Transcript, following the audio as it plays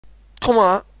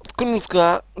Komá,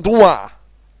 knuszká, duá!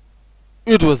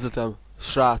 Üdvözletem,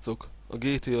 srácok! A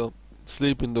GTA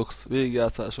Sleeping Dogs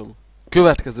végigjátszásom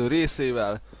következő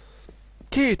részével.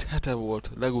 2 hete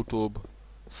volt legutóbb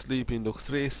Sleeping Dogs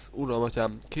rész, uram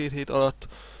atyám, 2 hét alatt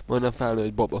majdnem felnő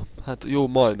egy baba. Hát jó,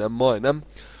 majdnem,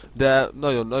 de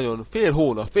nagyon-nagyon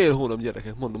fél hónap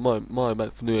gyerekek, mondom, majd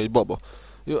megnő egy baba.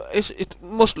 Jó, és itt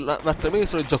most vettem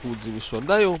észre, hogy jacuzzi is van,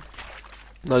 de jó,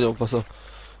 nagyon fasz a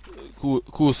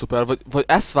cool szuper, vagy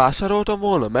ezt vásároltam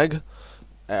volna meg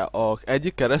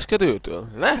egyik kereskedőtől?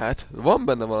 Lehet, van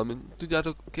benne valami,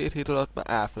 tudjátok, 2 hét alatt már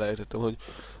elfelejtettem, hogy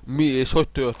mi és hogy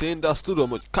történt, de azt tudom,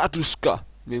 hogy Katuska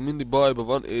még mindig bajban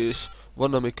van, és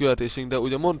vannak még követéseink, de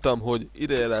ugye mondtam, hogy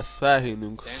ideje lesz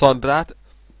felhívnunk Szandrát.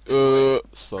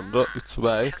 Szandra, it's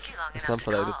right, ezt nem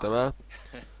felejtettem el.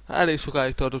 Elég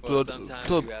sokáig tartott,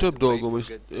 tudod, több dolgom is,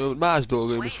 más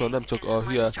dolgom is van, nem csak a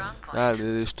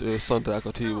elnézést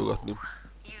Szandrákat hívogatni.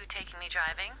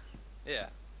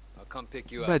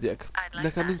 Megyek.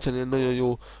 Nekem nincsen ilyen nagyon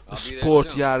jó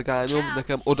sportjárgányom,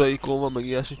 nekem odaikon van, meg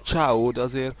ilyesmi, ciao, de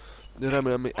azért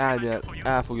remélem, hogy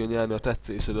el fogja nyerni a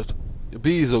tetszésedet.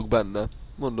 Bízok benne.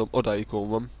 Mondom, odaikon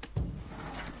van.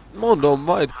 Mondom,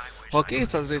 majd, ha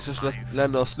 200 részes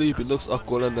lenne a Sleeping Dogs,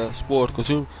 akkor lenne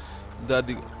sportkocsim, de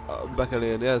eddig be kell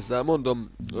élni ezzel.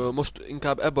 Mondom, most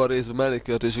inkább ebben a részben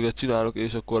mellékkövetéseket csinálok,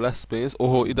 és akkor lesz pénz.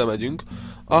 Ohó, ide megyünk.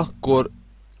 Akkor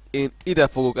én ide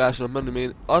fogok ásnak menni,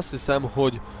 én azt hiszem,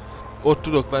 hogy ott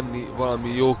tudok venni valami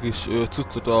jó kis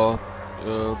cuccot a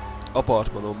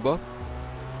apartmanomba.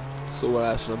 Szóval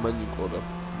ásnak menjünk oda.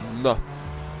 Na.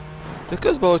 De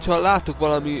közben, hogyha látok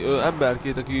valami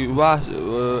emberkét, aki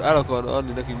el akarna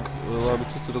adni nekünk valami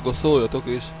cuccot, akkor szóljatok,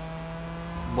 és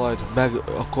majd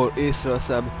akkor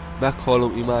észreveszem,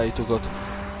 meghallom imáitokat,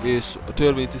 és a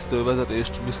törvénytisztelő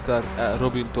vezetést Mr.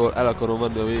 Robintól el akarom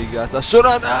venni a végigjátszás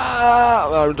során.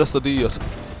 Mármint azt a díjat.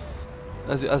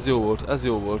 Ez jó volt, ez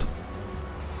jó volt.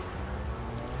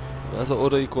 Ez a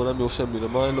odaikon nem jó semmire,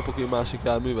 majd lopok egy másik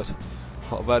járművet.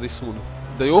 Ha, very soon.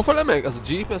 De jó fele meg, ez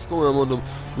a GPS, komolyan mondom,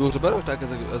 mióta berakták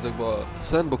ezekbe a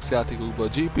sandbox játékokba a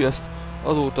GPS-t,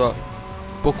 azóta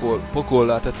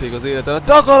pokollá tették az életemet.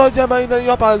 Takarodjál már innen,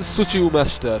 japán szucsiú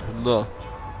mester! Na.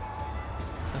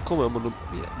 Komolyan mondom,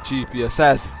 milyen GPS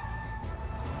ez?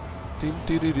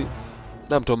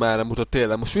 Nem tudom, merre mutat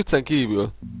tényleg, most viccen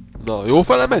kívül. Na, jó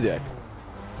fele megyek?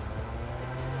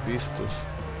 Biztos.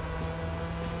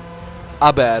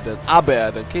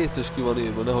 Aberden, kétszer is ki van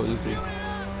írva, nehogy azért.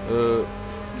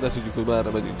 Ne tudjuk, hogy merre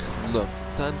megyünk. Na.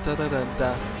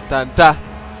 Tanta.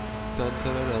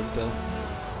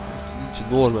 Nincs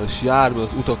normális jármű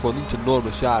az utakon, nincsen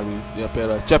normális jármű, ilyen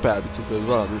például egy csepelbicikli vagy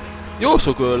valami. Jó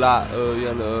sok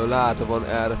ilyen láda van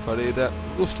errefelé, de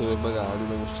most tudok megállni,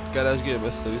 meg most itt keresgélem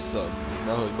össze-vissza,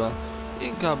 nehogy már.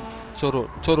 Inkább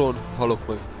csoron halok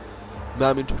meg.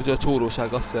 Mármint, hogy a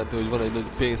csóróság azt jelenti, hogy van egy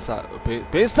nagy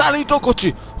pénzszállító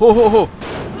kocsi! Ho!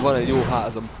 Van egy jó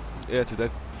házam. Értitek?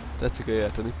 Tetszik-e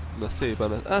érteni? Na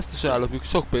szépen, ezt is ellopjuk,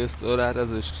 sok pénzt lehet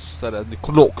ezzel is szeretni.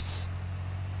 Knox!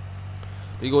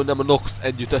 Még nem a Nox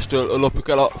együttestől lopjuk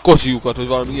el a kocsijukat, vagy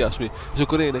valami ilyesmi. És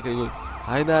akkor énekeljük, hogy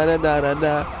hájná,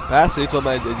 persze itt van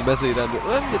már egy mezőrendőr.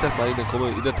 Menjetek már innen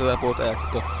komoly, ide teleport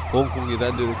itt a hongkongi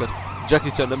rendőröket.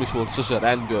 Jackie Chan nem is volt sose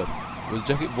rendőr.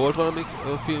 Volt valamik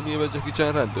filmjében Jackie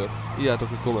Chan rendőr? Írjátok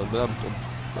a kommentben, nem tudom.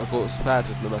 Akkor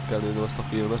feltétlenül meg kell néznem azt a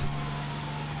filmet,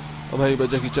 amelyben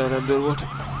Jackie Chan rendőr volt.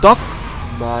 Tak!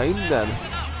 Már innen!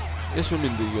 És még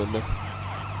mindig jönnek.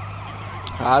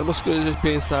 3-as kör és egy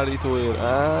pénzszállítóért.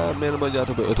 Miért nem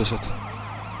adjátok be 5-öset?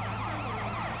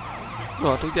 Na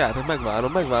hát, gyertek,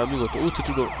 megvárom nyugodtan.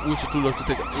 Úgyse tudok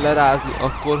titeket lerázni,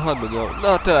 akkor hadd mondjam. Na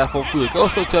a telefonfülke,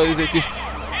 azt hogyha izé kis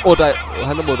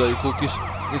hát nem odaikó kis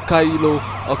Kailo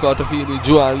akarta hívni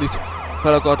Joanlit,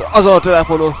 fel akarta azon a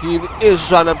telefonon hívni, és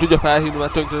már nem tudja felhívni,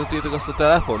 mert tönkretettétek azt a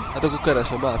telefon. Hát akkor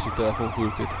keresem másik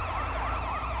telefonfülkét.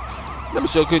 Nem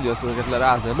is olyan könnyű ezt ezeket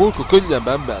lerázni, a múltkor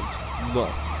könnyebben ment. Na,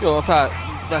 jó,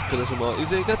 megkeresem a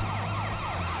izéket.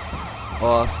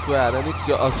 A Square Enix,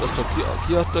 ja, az csak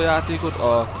kiadta a játékot,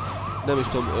 nem is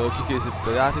tudom, kikészítette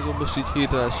a játékot, most így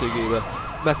hirtelenségében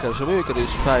megkeresem őket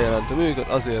és feljelentem őket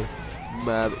azért,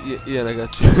 mert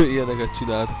ilyeneket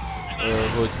csinált,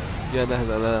 hogy ilyen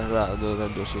nehezen lerázni a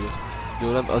rendőrséget.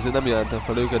 Jó, azért nem jelentem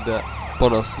fel őket, de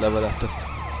panasz levelet tesz.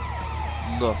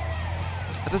 Na.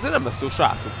 Hát ezért nem lesz jó,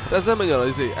 srácok. Hát ezzel megy el az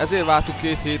izé. Ezért vártuk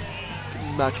 2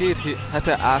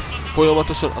 hete át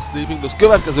folyamatosan a Sleeping Dogs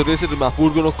következő részét, hogy már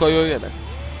furgonokkal jöjjenek.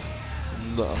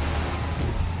 Na.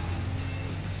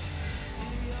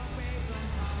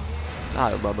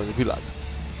 Álljon már meg a világ.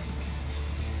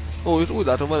 Ó, és úgy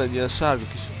látom, van egy ilyen sárga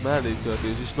kis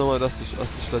mellékületés is, na majd azt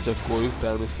is lecsekkoljuk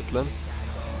természetlen.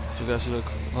 Csak elsőnek,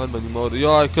 hadd menjünk ma oda.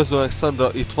 Jaj, közben meg Sandra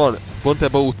itt van, pont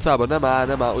ebbe a utcában, nem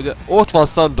áll, ugye ott van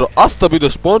Sandra, azt a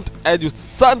büdös pont,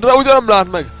 Sandra ugye nem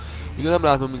lát meg! Ugye nem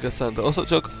lát meg minket Sandra, azt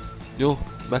csak, jó,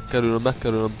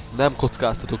 megkerülöm, nem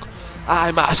kockáztatok.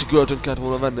 Áj, másik öltönyt kellett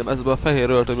volna vennem, ezzel a fehér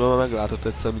öltönyben már meglátott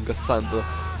egyszer minket Sandra.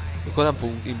 Akkor nem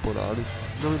fogunk imponálni.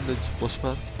 Na mindegy, most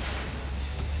már.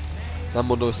 Nem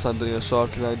mondom, hogy Sandra ilyen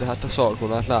sarkilány, de hát a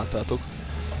sarkon át láttátok.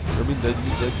 De mindegy,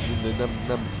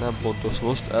 nem fontos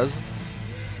most ez.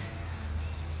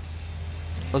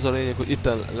 Az a lényeg, hogy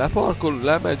itten leparkol,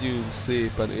 lemegyünk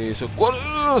szépen, és akkor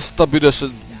azt a büdös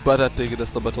betették ide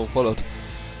ezt a betonfalat.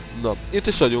 Na, itt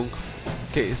is vagyunk.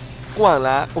 Kész.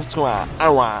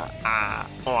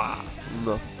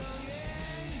 Na.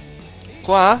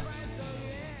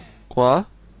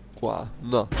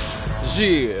 Na.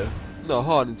 Zsír. Na,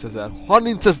 30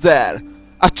 000.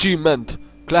 Achievement.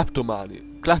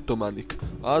 Kleptománik.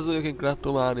 Az vagyok én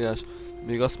kleptomániás.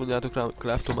 Még azt mondjátok rám, hogy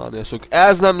kleptomániások.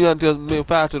 Ez nem jelenti, hogy én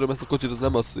feltöröm ezt a kocsit, az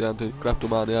nem azt jelenti, hogy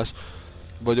kleptomániás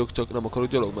vagyok, csak nem akarok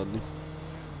gyalog menni.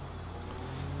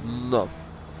 Na.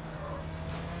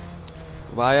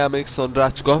 Várjál még,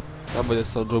 Szandrácska. Nem vagy egy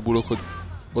Szandra bulok, hogy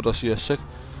oda siessek.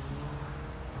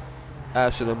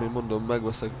 Elsőre még mondom,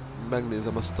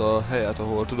 megnézem azt a helyet,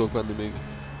 ahol tudok venni még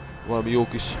valami jó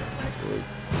kis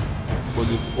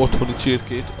mondjuk otthoni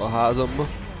csirkét a házamba.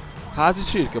 Házi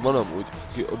csirke van amúgy,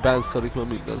 benszarik meg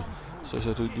minden.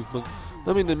 Sose tudjuk meg.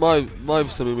 Na mindegy, majd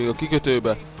viszem még a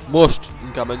kikötőbe. Most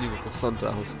inkább menjünk a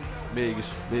Szandrához.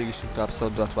 Mégis inkább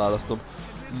Szandrát választom.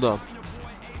 Na.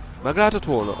 Meglátod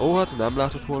volna? Ó, hát nem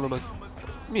látod volna meg.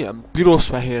 Milyen? Piros,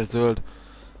 fehér, zöld.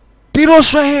 Piros,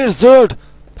 fehér, zöld!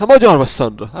 Hát magyar vagy,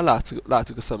 Szandra. Hát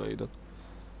látszik a szemeiden.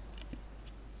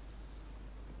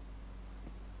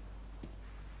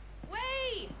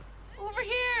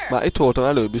 Már itt voltam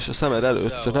előbb is, a szemed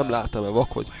előtt, csak nem láttam, mert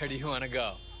vak vagy.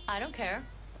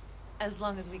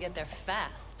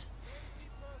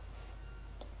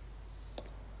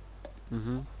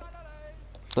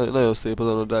 Nagyon szép az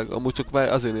anodág. Amúgy csak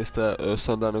azért nézte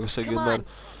Szandrának a segéd, mert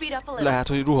lehet,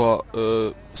 hogy ruha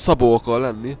szabó akar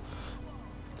lenni.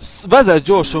 Vezess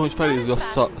gyorsan, hogy felizgass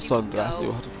Szandrát.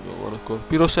 Jó, hát jó van akkor.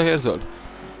 Piros, fehér, zöld?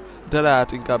 De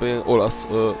lehet inkább ilyen olasz,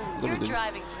 nem mindegy.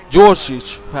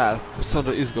 Gyorsíts fel, hogy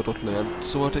Szandra izgatott legyen.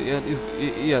 Szóval te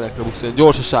ilyenekre buksz, ilyen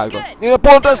gyorsaságra. Én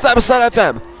pont ezt nem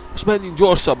szeretem! Most menjünk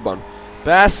gyorsabban.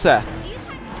 Persze!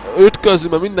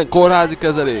 Ütközünk, mert minden kórházi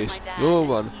kezelés. Jó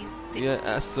van. Ilyen,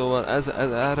 szóval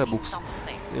erre buksz.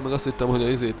 Én meg azt hittem, hogy a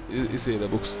izére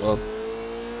buksz.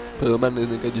 Például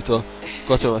megnéznénk együtt a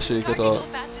kacsameséket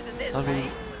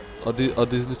a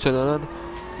Disney Channel-en.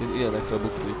 Én ilyenekre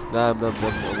buknék. Nem van,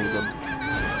 amúgy nem.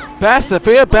 Persze,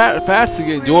 fél percig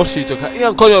én gyorsítsak. Hát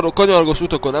ilyen kanyargos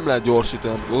utakon nem lehet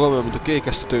gyorsítani. Olyan, mint a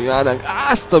kékestetőn járnánk.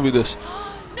 Azt a büdös!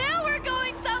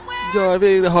 Jaj,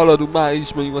 végre haladunk, már így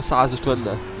is megyünk a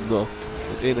 150-nel. No,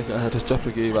 énekelhet a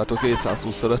Csaprik Évától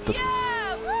 220-szor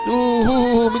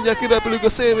mindjárt kirepülünk a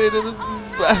szélvédén,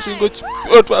 esünk, hogy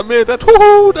 50 métert,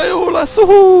 de jó lesz,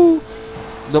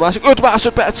 Na másik 5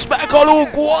 másodperc, és meghalunk,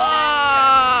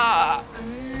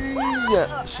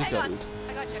 sikerült.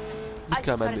 Mit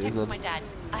kell megnézned?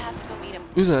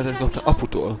 Üzenetet kaptál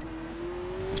aputól.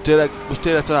 Most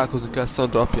tényleg találkozni kell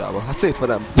Szandra apjával. Hát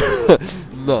szétverem.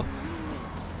 Na.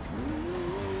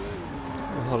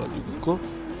 Haladjuk akkor.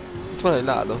 Itt van egy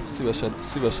láda,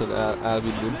 szívesen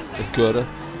elvinném egy körre.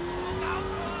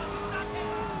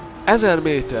 1000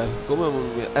 méter. Komolyan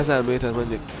mondom, 1000 méter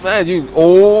megyünk.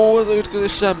 Ó, az a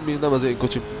ütközés semmi, nem az én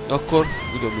kocsim. Akkor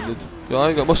ugyanmindegy.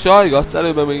 Most jajgatsz,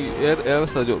 előbb még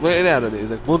élvezted a gyors. Én erre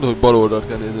nézek. Mondom, hogy bal oldalt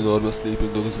kell nézni Normal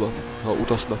Sleeping Dogsban, ha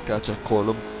utasnak kell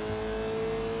csekkolnom.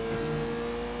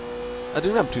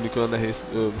 Eddig nem tűnik olyan nehéz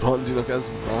randinak ez,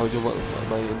 már hogyha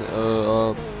már én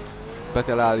be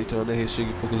kell állítani a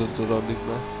nehézségi fokozatot a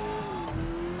randiknál.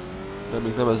 Nem,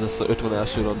 még nem ez lesz a 50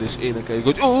 első randi, és énekeljük,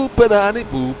 hogy Open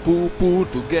poo poo poo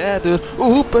together,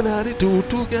 Open two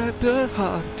together,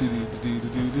 ha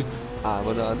I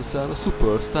wanna be a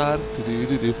superstar,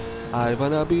 I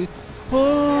wanna be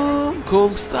Hong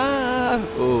Kong star.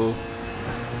 Oh.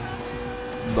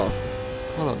 Na,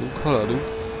 haladunk.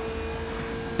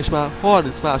 És már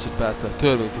 30 másodperccel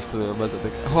törvénytisztelően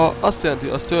vezetek. Ha azt jelenti,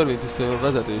 az törvénytisztelően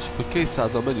vezetés, hogy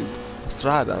 200-al megyünk a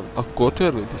strádán, akkor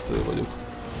törvénytisztelő vagyok.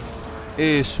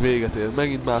 És véget ér,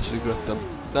 megint második lettem.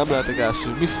 Nem lehetek első.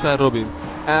 Mr. Robin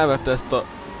elvette ezt a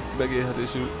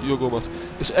megélhetési jogomat,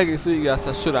 és egész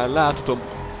végigjátszás során láthatom,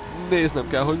 néznem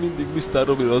kell, hogy mindig Mr.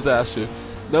 Robin az első.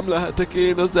 Nem lehetek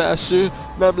én az első,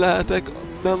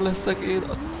 nem leszek én,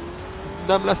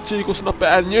 nem lesz csíkos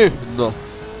napernyő? Na,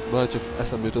 majd csak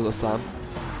eszembe jut az a szám.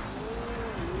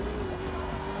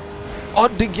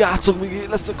 Addig játszok, míg én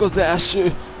leszek az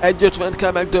első. 1.50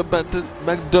 kell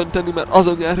megdönteni, mert az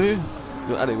a nyerő.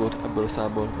 Jó, elég volt ebből a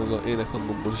számból, meg a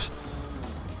énekhangomból is.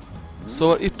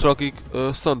 Szóval itt rakik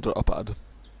Sandra apád.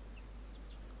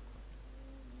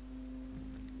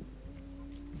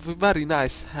 Very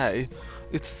nice hely.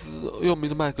 It's jobb,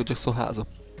 mint a Michael Jackson háza.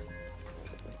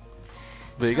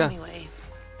 Vége?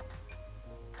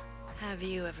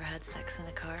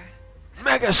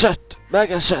 Megesett!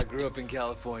 Megesett!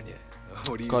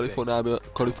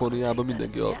 Kaliforniában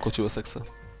mindenki a kocsival szexel.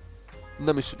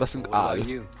 Nem is veszünk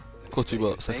ágyat.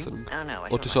 Kocsiba szexelünk.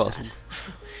 Ott is alszunk.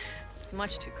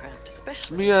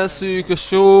 Milyen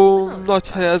szűkös, jó, nagy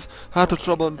hely ez. Hát a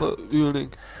Trabantba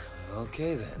ülnénk.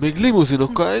 Még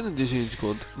limuzinokkal nincs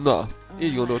gond. Na,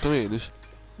 így gondoltam én is.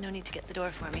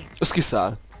 Ez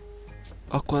kiszáll.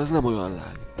 Akkor ez nem olyan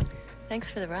lány.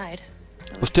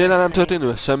 Most tényleg nem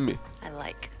történő semmi?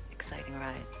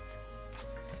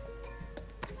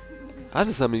 Hát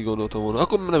ezt nem így gondoltam volna.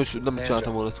 Akkor nem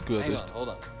csináltam volna ezt a küldetést.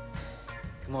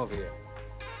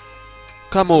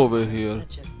 Come over here.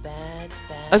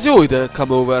 Ez jó ide,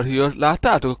 come over here.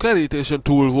 Láttátok? A kerítésen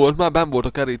túl volt, már benn volt a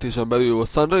kerítésen belül volt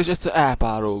Sandra, és egyszer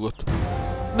elpárolgott.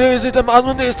 Nézzétek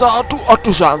már, nézte a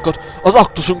tusánkat! Az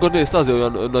aktusunkat nézte, azért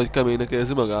olyan nagy keménynek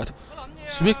érzi magát.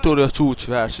 És Victoria csúcs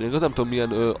verseny, az nem tudom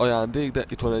milyen ajándék, de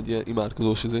itt van egy ilyen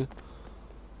imádkozós izé.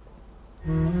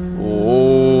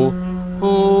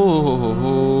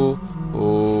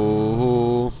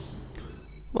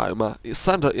 Várj már,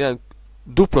 Sandra ilyen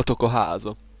duplatoka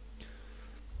háza.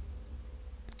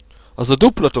 Az a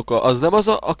duplatoka, az nem az,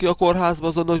 aki a kórházban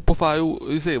az a nagy pofájú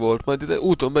izé volt, majd ide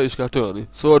úton be is kell tölni.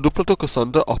 Szóval a duplatoka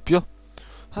Sandra apja.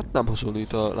 Hát nem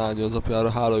hasonlít a lánya az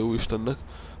apjára, hála jó Istennek.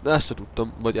 De ezt se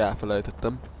tudtam, vagy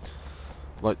elfelejtettem.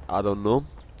 Vagy I don't know.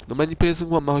 Na mennyi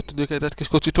pénzünk van már, hogy tudjuk egy retkés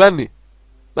kocsit venni?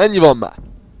 Mennyi van már?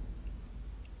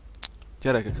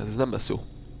 Gyerekek, ez nem lesz jó.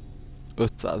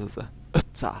 500 000.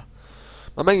 500.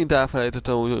 Már megint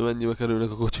elfelejtettem, hogy mennyibe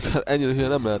kerülnek a kocsik. Hát ennyire hülye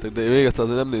nem lehetek, de még egyszer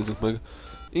azért nem nézzük meg.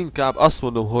 Inkább azt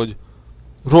mondom, hogy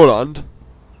Roland.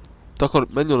 Akkor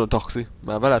menj onnan a taxi,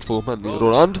 már veled fogok menni.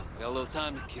 Roland.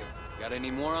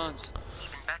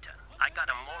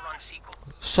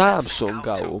 Samson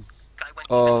Gao.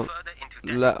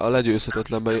 A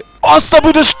legyőzhetetlen. Azt a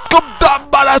büdös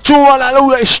kabdambálácsóval el,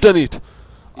 újra istenit!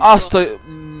 Azt a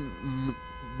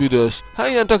büdös. Hát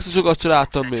ilyen taxisokat se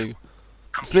láttam még.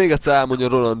 Ezt még egyszer elmondja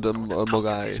Roland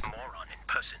magáét.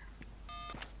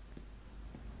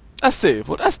 Ez szép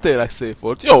volt, ez tényleg szép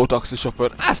volt. Jó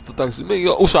taxisofőr, ezt a taxi, még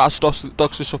a USA-s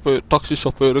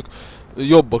taxisofőrök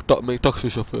jobbak, még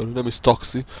taxisofőr, nem is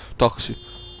taxi, taxi.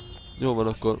 Jó van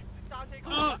akkor.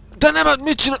 De nem,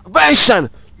 mit csinál?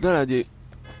 Beissen! Ne legyél!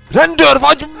 Rendőr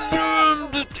vagy!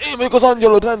 Én vagyok az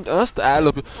angyalod, ezt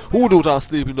ellopja. Húd után a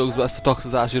Sleeping Dogsban ezt a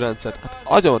taxizási rendszert. Hát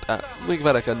agyamat el, még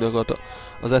verekedni akart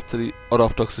az egyszeri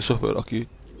arab taxisofőr, aki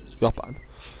japán.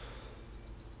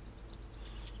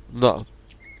 Na,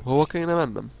 hova kéne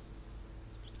mennem?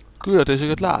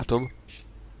 Küldetéseket látom.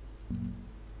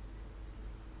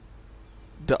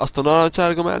 De azt a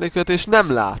narancsárga mellékületést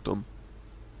nem látom.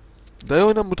 De jó,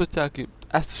 hogy nem mutatják ki.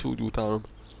 Ezt is úgy utálom.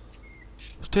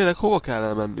 És tényleg hova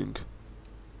kellene mennünk?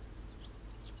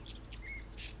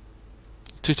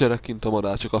 Csicserek kint a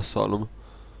madár, csak azt hallom.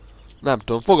 Nem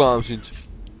tudom, fogalmam sincs.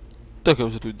 Tököm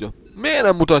se tudja. Miért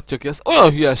nem mutatja ki? Ez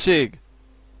olyan hülyeség!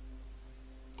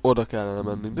 Oda kellene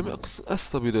mennünk, de mi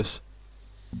ezt a büdös?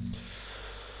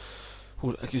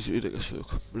 Hú, egy kicsit ideges vagyok.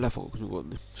 Le fogok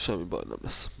nyugodni. Semmi baj nem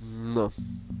lesz. Na.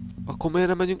 Akkor miért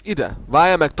nem megyünk ide?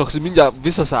 Várjál meg, taxi, mindjárt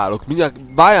visszaszállok. Mindjárt,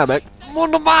 várjál meg!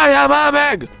 Mondom, várjál már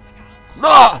meg!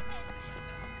 Na!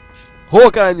 Hol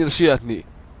kell ennyire sietni?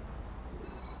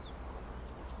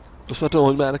 Most már tudom,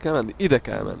 hogy merre kell menni. Ide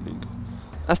kell mennünk.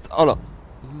 Ezt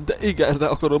De igen, de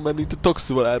akarom menni, te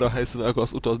taxival erre a helyszínre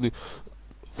akarsz utazni.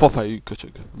 Fafejű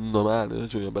köcsög. Na már,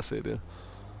 ez olyan beszédél.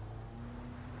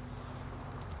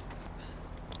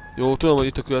 Jó, tudom, hogy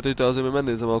itt a követés, de azért mert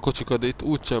megnézem a kocsikat, de itt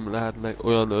úgysem lehetnek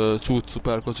olyan csúcs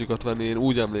szuper kocsikat venni, én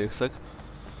úgy emlékszek.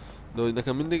 De hogy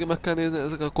nekem mindig meg kell nézni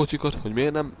ezeket a kocsikat, hogy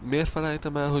miért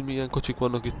felejtem el, hogy milyen kocsik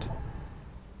vannak itt.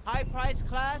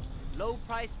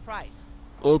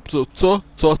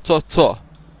 Ca.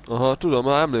 Aha, tudom,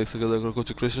 már emlékszek ezekre a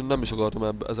kocsikra, és nem is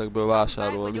akartam ezekből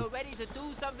vásárolni.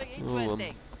 Jó van.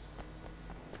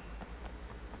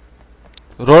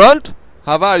 Roland?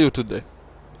 How are you today?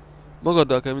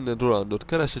 Magaddal kell minden Rolandot.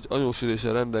 Keres egy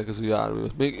anyósüléssel rendelkező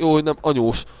járművet. Még jó, hogy nem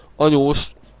anyós.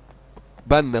 Anyós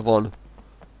benne van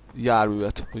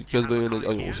járművet. Hogy közben jön egy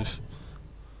anyós is.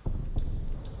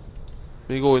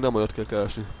 Még oly nem olyat kell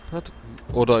keresni. Hát,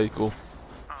 odaikó.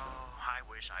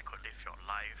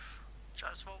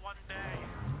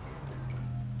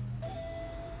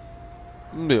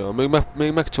 Ja,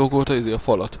 még megcsókolta a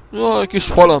falat. Jaj, kis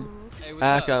falam!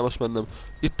 El kell most mennem.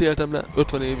 Itt éltem le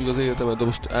 50 évig az életemet, de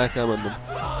most el kell mennem.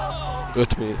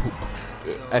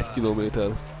 1 kilométer.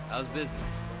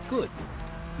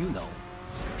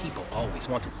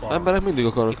 Emberek mindig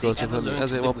akarnak kölcsön lenni,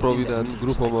 ezért van provident,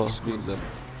 grupom, minden.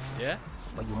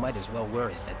 But you might as well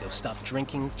worry that they'll stop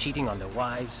drinking, cheating on their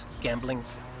wives, gambling.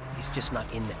 It's just not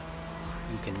in them.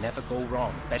 You can never go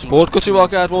wrong. Sportkocsival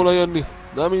kellett volna jönni.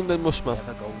 De mindegy, most már.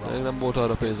 Még nem volt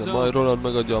arra pénzem. Majd Roland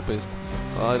megadja a pénzt.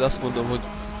 Majd azt mondom, hogy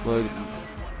majd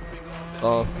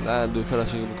a leendő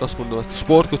feleségemnek azt mondom, ezt a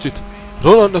sportkocsit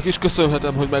Rolandnak is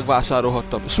köszönhetem, hogy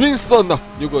megvásárolhattam. És Winstonnak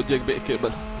nyugodjék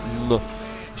békében. Na.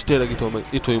 És tényleg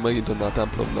itt vagyunk megint annál a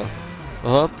templomnál.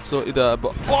 Aha, szóval ide ebbe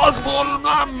a parkból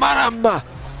nem merem már!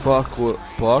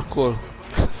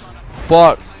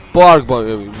 Parkban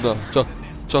jövünk, na,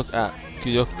 csak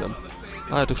kinyögtem.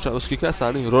 Álljátok, most ki kell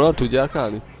szállni? Roland tud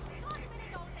járkálni?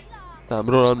 Nem,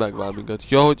 Roland megvár minket.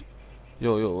 Ja, hogy...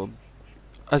 Jó van.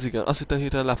 Ez igen, azt hittem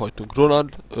héten lefagytunk.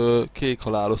 Roland kék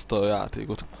halálozta a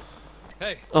játékot.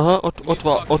 Aha,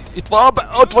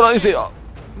 ott van az izé a...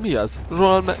 Mi ez?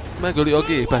 Roland megöli a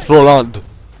gépet. Roland!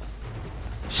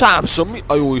 Sámson, mi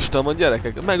a jó Isten van,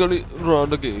 gyerekek? Megöli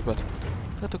Roland a gépet.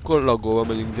 Hát akkor laggolva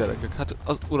megyünk, gyerekek. Hát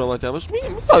az uram atyám, most mi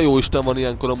a jó Isten van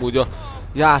ilyenkor amúgy a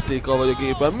játékkal vagy a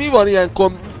gépen? Mi van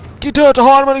ilyenkor? Kitölt a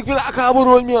harmadik világháború,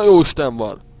 hogy mi a jó Isten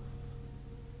van?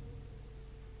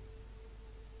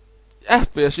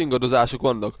 FPS ingadozások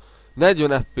vannak.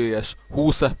 40 FPS,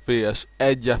 20 FPS,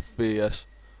 1 FPS,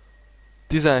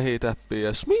 17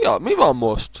 FPS. Mi van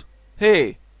most?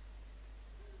 Hé!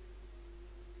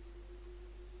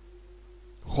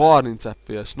 30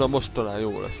 FPS, na most talán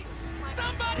jó lesz.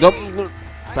 De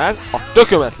persze, a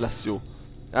tökömet lesz jó.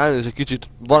 Elnézést, egy kicsit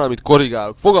valamit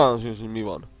korrigálok. Fogalmam sincs, hogy mi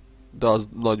van. De az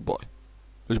nagy baj.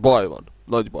 És baj van.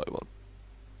 Nagy baj van.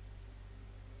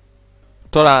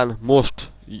 Talán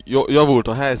most javult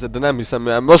a helyzet, de nem hiszem,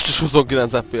 mert most is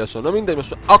 29 FPS van. Na mindegy,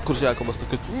 most akkor is elkamasztok,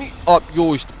 hogy mi a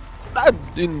jó Isten.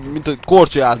 Mint hogy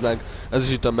korcsiáznánk. Ez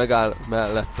is itt megáll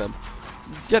mellettem.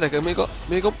 Gyerekek,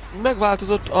 még a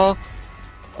megváltozott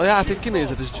a játék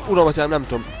kinézet is, uram atyám, nem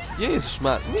tudom. Jézus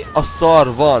már, mi a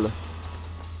szar van?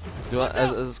 Jó,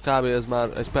 ez kb. Ez már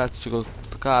egy perc, csak a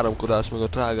káromkodás meg a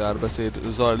trágárbeszéd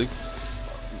zajlik.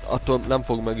 Attól nem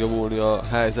fog megjavulni a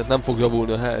helyzet, nem fog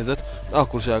javulni a helyzet.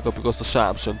 Akkor is elkapjuk azt a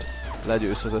sámsont.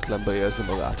 Legyőzhetetlenbe érzi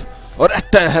magát. A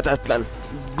rettenhetetlen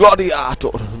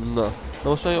gladiátor! Na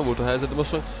most már javult a helyzet, de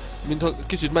most már, mintha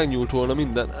kicsit megnyúlt volna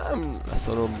minden. Nem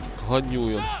leszarom, hadd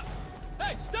nyúljon.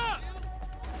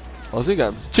 Az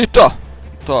igen? Csita!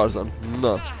 Tarzan.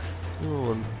 Na. Jó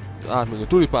van.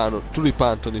 Átmegyünk a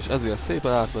tulipánton is, ezért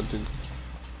szépen átmentünk.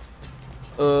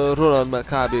 Roland már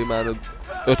kb. Már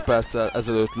 5 perccel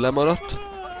ezelőtt lemaradt.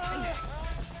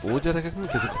 Ó, gyerekek,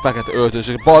 mik ezek a fekete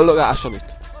öltözések? Ballagáson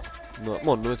itt! Na,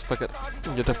 mondom, hogy fekete...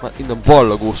 Mondjatok már innen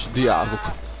ballagós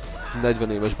diákok.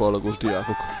 40 éves ballagós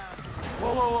diákok.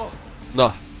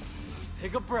 Na.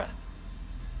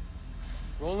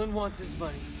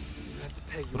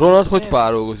 Roland, hogy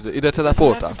párolgott ide? Ide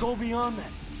teleportált?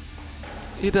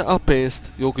 Ide a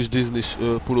pénzt, jó kis Disney-s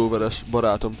pulóveres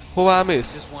barátom. Hová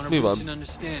mész? Mi van?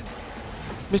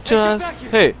 Mit csinálsz?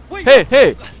 Hé! Hé!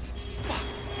 Hé!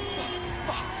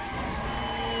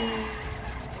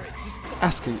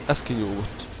 Ez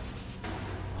kinyúlott.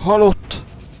 Halott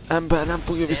ember nem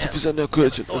fogja visszafizetni a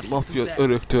kölcsönt. Ez maffia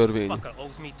örök törvény.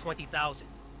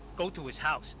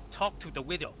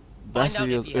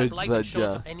 Beszélj az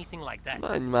ügyvéddel.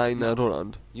 Menj már innen,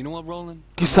 Roland.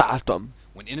 Kiszálltam.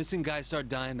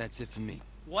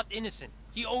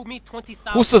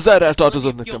 20 000-rel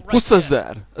tartozott nekem. 20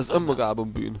 000! Ez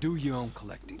önmagában bűn.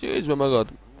 Gyűjtsd be magad.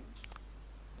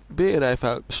 Bérelj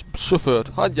fel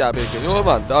sofőrt, hagyjál békén, jól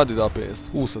van? De add ide a pénzt.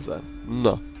 20 000.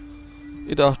 Na.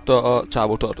 Ide adta a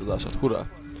csávó tartozását, hurrá.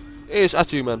 És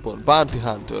achievement pont, Bounty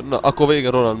Hunter. Na, akkor vége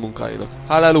Roland munkáinak.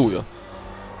 Halleluja!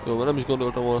 Jó, nem is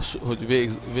gondoltam volna, hogy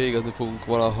végezni fogunk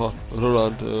valaha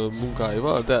Roland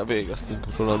munkáival, de végeztünk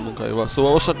Roland munkáival.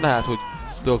 Szóval most lehet, hogy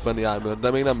tudok venni Álmaim,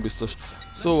 de még nem biztos.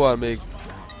 Szóval még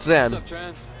Tren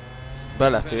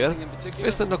belefér,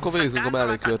 viszont akkor végzünk a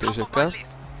mellékköltésekkel.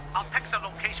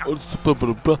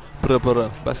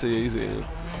 Beszélj izé,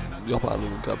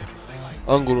 japánul inkább.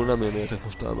 Angolul nem értek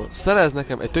mostában. Szerez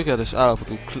nekem egy tökéletes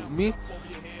állapotú mi?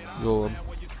 Jó van,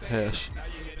 helyes.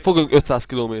 Fogunk 500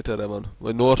 kilométerre van,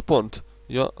 vagy Northpont?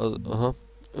 Ja, aha.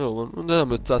 Jó van, de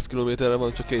nem 500 kilométerre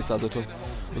van, csak 250.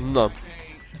 Na.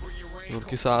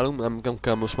 Kiszállunk, nem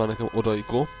kell most már nekem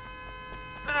odaikó.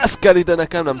 Ez kell ide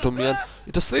nekem, nem tudom milyen.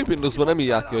 Itt a Sleeping Dogsban nem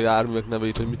írják ki a járművek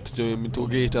nevét, hogy mit tudja, mint a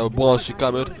GTA, a Banshee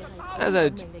Camera. Ez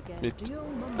egy... mit?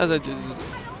 Ez egy...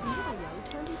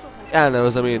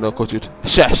 elnevezem én a kocsit.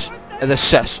 Ses! Ez egy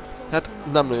ses! Hát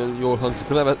nem nagyon jól hangzik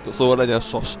a neve, szóval legyen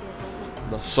sas.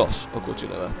 Na, sas a kocsi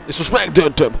neve. És most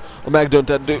megdöntöm! A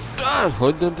megdöntendő...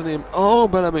 hogy dönteném?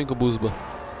 Belemegyünk a buszba.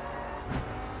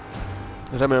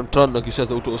 Remélem Trannak is ez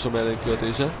az utolsó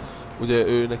mellénkületése. Ugye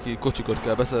ő neki kocsikat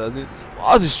kell beszerezni.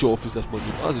 Az is jól fizet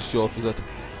mondjuk, az is jól fizet.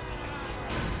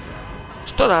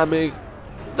 És talán még...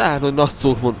 lehet, hogy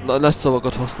nagy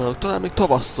szavakat használok. Talán még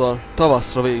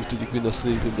tavasszra végig tudjuk vinni a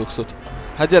Sleeping Dogsot.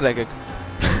 Hát gyerekek!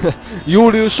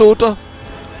 Július óta...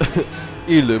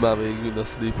 illő már végig vinni a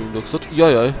Sleeping Dogsot.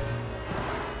 Jajaj!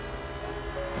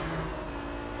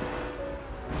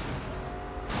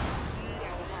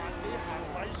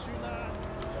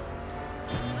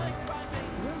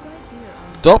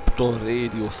 Dobton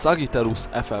Radio, Sagittarius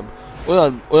FM.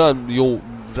 Olyan jó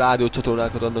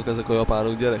rádiócsatornákat adnak ezek a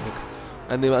japánok, gyerekek.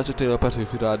 Ennél már csak tényleg a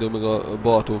Petőfi rádió, meg a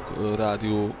Bartók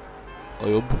rádió a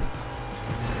jobb.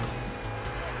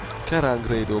 Kerang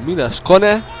Radio, Mines,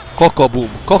 Kane, Kakabum,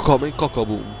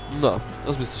 Kakabum. Na,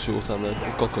 az biztos jó szám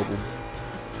lehet, Kakabum.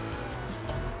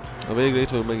 Na végre itt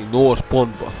vagyunk megint North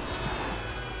Pontba.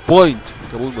 Point,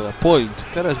 inkább úgy mondanám, Point.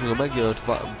 Keresd meg a megjelölt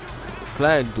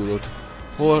client-tudot.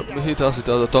 Hol? Héten azt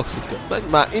hitte, az a taxit kell. Menj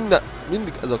már innen!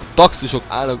 Mindig ezek a taxisok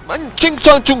állnak. Menj!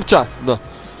 Csing-csang, csung-csang! Na.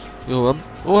 Jó van.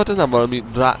 Ó, hát ez nem valami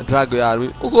drága jármű.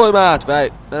 Ugorj már át,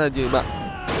 vej! Ne legyél már!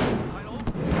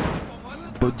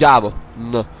 Gyáva.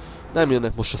 Na. Nem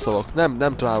jönnek most a szavak.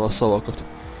 Nem találom a szavakat.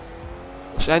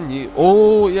 És ennyi.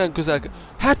 Ó, ilyen közel kell.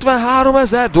 73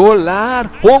 000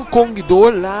 dollár! Hongkongi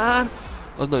dollár!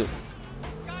 Az nagyon...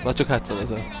 már csak 70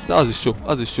 000. De az is jó,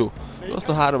 az is jó. Azt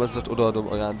a 3000-et odaadom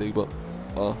ajándékba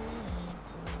a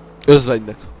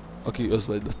özvegynek, aki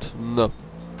özvegy lett. Na.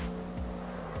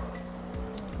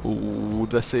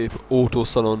 De szép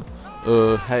autószalon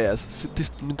helyez.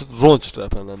 Mint a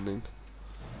roncstelepen lennénk.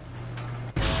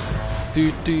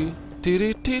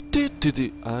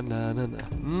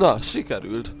 Na,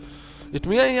 sikerült. Itt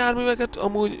milyen járműveket,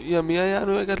 amúgy milyen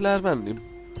járműveket lehet venni?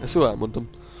 Ezt jól elmondtam.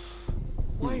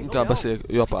 Inkább beszéljek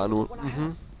japánul.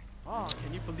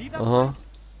 Aha.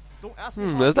 Ez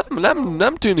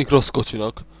nem tűnik rossz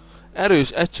kocsinak. Erős,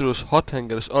 egysoros, 6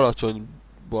 hengeres, alacsony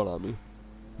valami.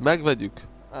 Megvegyük?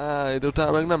 De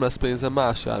utána meg nem lesz pénzem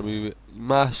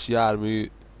más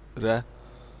járműre.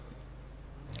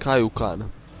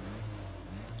 Kajukán.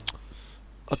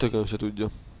 A tököm se tudja.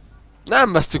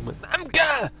 Nem vesztük meg!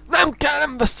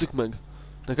 Nem vesztük meg!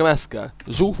 Nekem ez kell.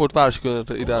 Zsúfolt városi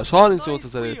környezetre ideális. 38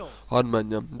 000-ért hadd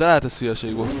menjem. De lehet ez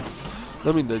hülyeség volt.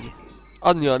 Na mindegy.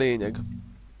 Annyi a lényeg,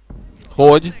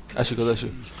 hogy... esik az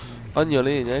eső. Annyi a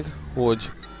lényeg,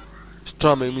 hogy... és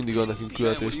Trump még mindig ad nekünk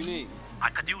küldetést.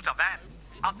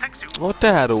 A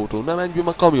teherautó, nem egyből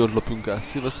már kamiont lopjunk el.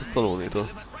 Szilveszter Stallone-től.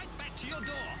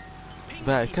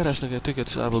 Várj, keresnek egy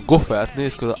tökéletes állapotban Goffert,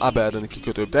 nézd közel a Aberdeni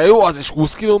kikötő. De jó, az is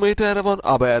 20 km-re van,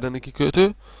 Aberdeni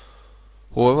kikötő.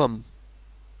 Hol van?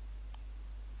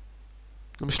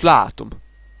 Nem is látom.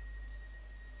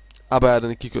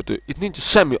 Aberdeni kikötő. Itt nincs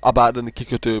semmi Aberdeni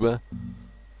kikötőben.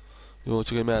 Jó,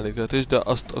 csak egy mellékletés, de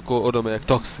azt akkor oda megyek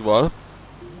taxival.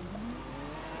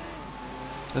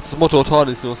 Ez a motort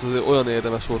 38 azért olyan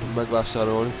érdemes volt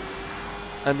megvásárolni.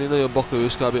 Ennél nagyobb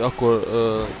baklövés kb. Akkor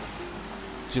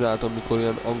csináltam, mikor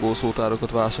ilyen angol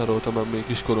szótárokat vásároltam még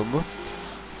kiskoromban.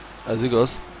 Ez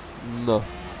igaz? Na.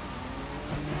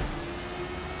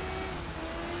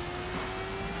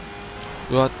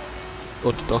 Jó, hát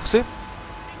ott a taxi.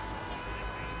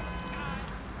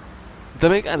 De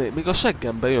még a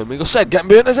seggembe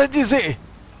jön, ez egy izé!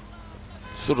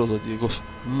 Sorozatgyilkos.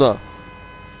 Na.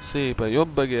 Szépen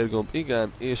jobb egérgomb,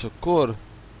 igen, és akkor...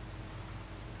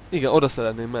 igen, oda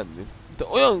szeretném menni. De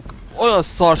olyan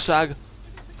szarság!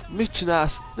 Mit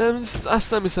csinálsz? Nem,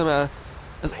 azt nem hiszem el.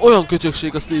 Ez olyan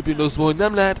köcsökség a Sleeping Dogsban, hogy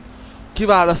nem lehet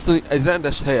kiválasztani egy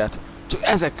rendes helyet. Csak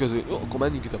ezek közül. Jó, akkor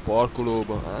menjünk itt a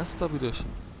parkolóba. Ezt a büdös.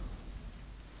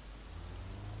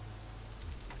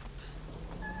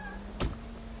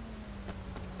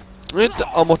 Itt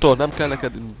a motor, nem kell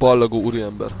neked ballagó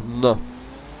úriember. Na.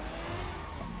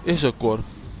 És akkor...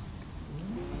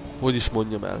 hogy is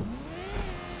mondjam el?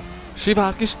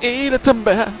 Sivár kis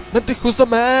életembe! Meddig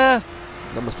húzzam el?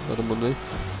 Nem ezt akarom mondani.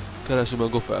 Keresem a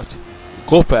Goffert.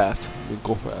 Mint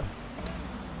Goffer.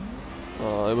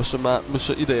 Most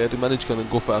ide értünk, már nincs kell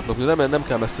Goffert lopni. Nem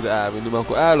kell messzire elvinni, mert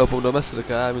akkor ellopom, de ha messzire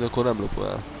kell elvinni, akkor nem lopom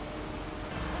el.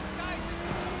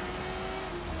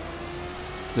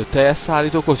 De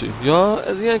teherszállító kocsi? Ja,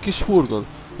 ez ilyen kis furgon.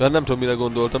 Ja, nem tudom mire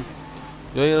gondoltam.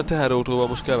 Ja, én a teherautóval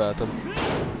most kevertem.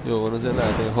 Jó van, azért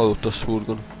lehet egy halottas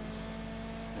furgon.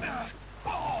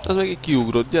 Ez meg egy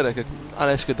kiugrott, gyerekek.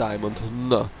 Aleske Diamond.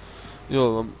 Na.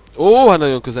 Jól van. Ó, hát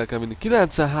nagyon közel kell vinni.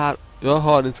 93... Ja,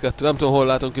 32. Nem tudom, hol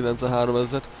látom 93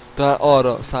 ezeret. Tehát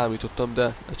arra számítottam,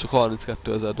 de ez csak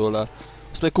 32 000 dollár.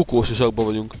 Azt meg kukósisakban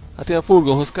vagyunk. Hát ilyen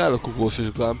furgonhoz kell a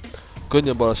kukósisak ám.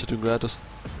 Könnyebb balesetünk lehet, az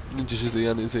nincs is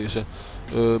ilyen izése.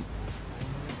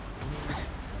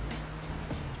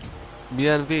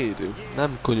 Milyen védő?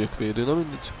 Nem könyökvédő, na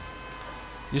mindegy.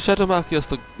 Nyissátok már ki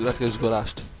azt a retkes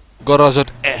garást.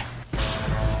 Garázsat,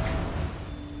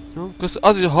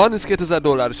 az is 32 000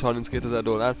 dollár és 32 000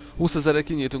 dollár. 20 000-re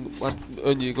kinyitunk, hát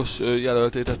öngyilkos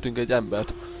jelölté tettünk egy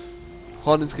embert.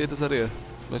 32 000-ért?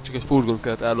 Mert csak egy furgon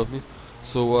kellett ellopni.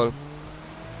 Szóval...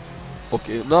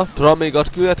 Oké, na, Tram még ad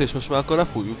küldetést, most már akkor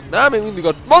lefújjuk. Nem, még mindig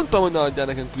ad... Mondtam, hogy ne adjál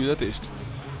nekem küldetést.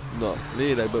 Na,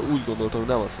 lélekben úgy gondoltam, hogy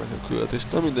nem adsz nekem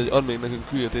küldetést. Na mindegy, ad még nekünk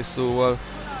küldetést, szóval...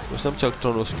 Most nem csak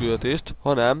tranos küldetést,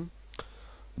 hanem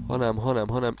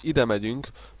ide megyünk,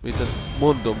 mint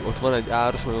mondom, ott van egy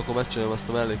áros, meg akkor megcsinálom azt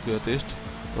a mellékküldetést.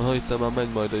 Aha, itt már megy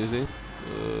majd a izé,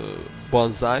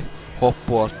 banzáj, hop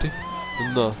party.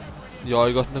 Na,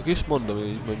 jajgatnak is, mondom én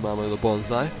így, hogy már majd a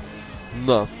banzáj.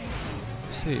 Na,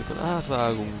 szépen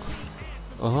átvágunk.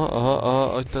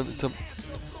 Aha, itt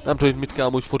nem tudom, hogy mit kell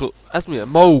amúgy fotó... Ez milyen?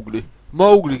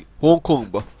 Mowgli,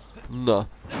 Hongkongba. Na,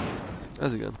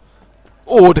 ez igen.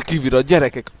 Ó, de kivirrat,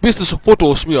 gyerekek! Biztos a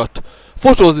fotós miatt!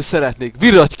 Fotózni szeretnék!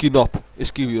 Virradj ki nap!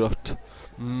 És kivirradt.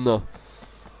 Na.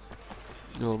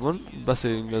 Jól van,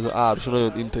 beszéljünk ez az áros,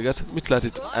 nagyon integet. Mit lehet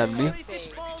itt enni?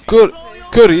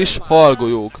 Kör is,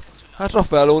 halgolyók. Hát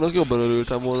Raffaellónak jobban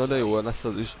örültem volna, de jó lesz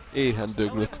az is. Éhen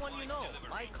döglök.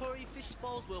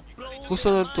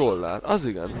 25 dollár, az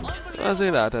igen.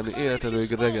 Ezért lehet enni, életerő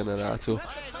regeneráció.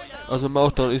 Az már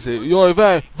ott van izé, jaj,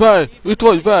 vej, itt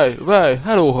vagy, vej,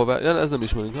 hello haver, ja, ez nem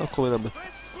ismerünk, akkor még nem.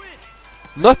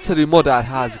 Nagyszerű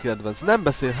madárházi kedvenc, nem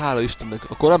beszél, hála Istennek,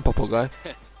 akkor nem papagáj.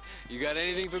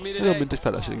 Jobb, mint egy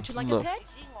feleség. Na.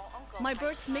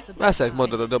 Veszek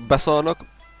madarat, de beszarnak,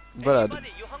 veled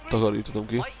takarítatom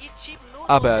ki.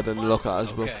 Aberdeni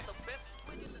lakásba.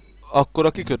 Akkor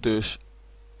a kikötős.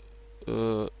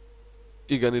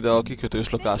 Igen, ide a kikötős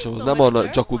lakásomhoz, nem a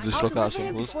jacuzzis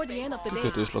lakásomhoz.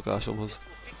 Kikötős lakásomhoz.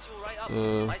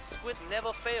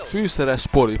 Fűszeres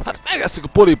polip. Hát megesszük a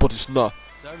polipot is, na!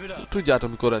 Tudjátok,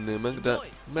 mikor ennél meg, de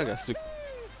megesszük.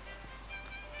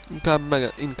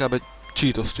 Inkább egy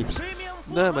Cheetos chips.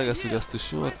 De megesszük ezt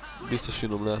is, jó? Hát biztos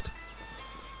finom lehet.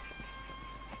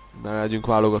 Ne legyünk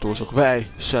válogatósok.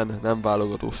 Sen, nem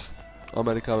válogatós.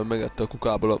 Amerikában megette a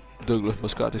kukából a döglött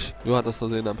macskát is. Jó, hát azt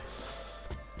azért nem.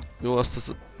 Jó,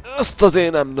 azt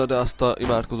azért nem, de azt a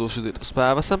imádkozós izét, azt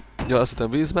felveszem. Ja, azt hittem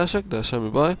vízbe esek, de semmi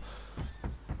baj.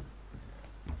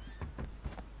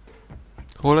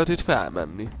 Hol lehet itt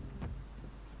felmenni?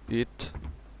 Itt.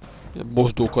 Ilyen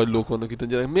mosdókagylók vannak itt a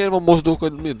gyerek. Miért van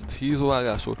mosdókagyló? Miért?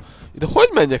 Hízóvágásról? Ide hogy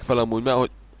menjek fel amúgy? Mert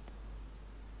hogy...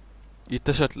 Itt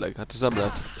esetleg? Hát ez nem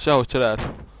lehet. Sehogy se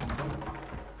lehet.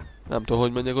 Nem tudom,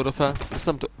 hogy menjek oda fel. Ezt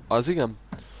nem tudom. Az igen?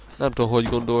 Nem tudom, hogy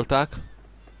gondolták.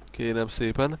 Kérem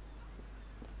szépen.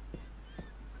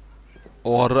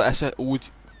 Arra eset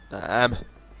úgy... Nem.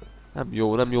 Nem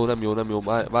jó.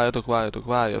 Várjatok.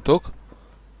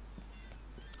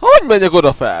 Hogy menjek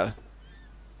oda fel?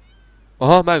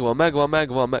 Aha,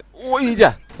 megvan. Ó, így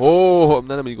 -e? Ó,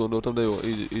 de nem így gondoltam, de jó,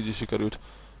 így is sikerült.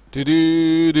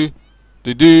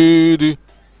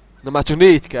 Na már csak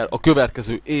 4 kell a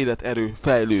következő életerő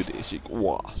fejlődésig.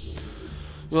 Wow.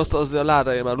 Jó, azt azért a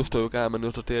ládáért már lusta vagyok elmenni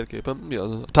ott a térképen. Mi az?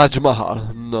 Taj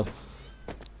Mahal. Na.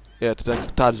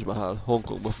 Értitek? Taj Mahal.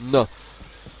 Hongkongban. Na.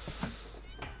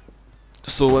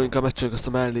 Szóval inkább megcsináljuk ezt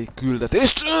a mellék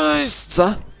küldetést.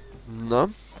 Na.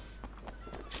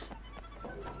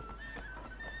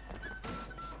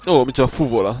 Ó, micsoda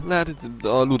fuvola. Lehet itt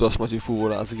a Ludas Matyi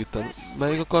fuvolázik itten.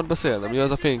 Melyik akart beszélni? Mi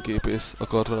az a fényképész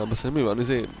akart velem beszélni? Mi van?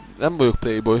 Izé, nem vagyok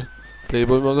Playboy.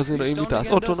 Playboy magazinra invitálsz?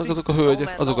 Ott vannak azok a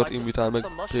hölgyek, azokat invitál meg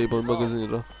Playboy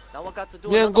magazinra.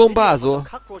 Milyen gombázol?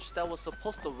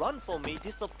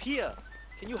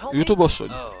 YouTube-os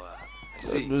vagy?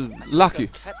 Lucky.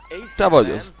 Te vagy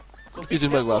az.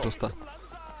 Kicsit megváltoztál.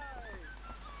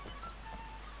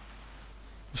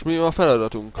 És mi van a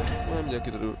feladatunk? Nem mindjárt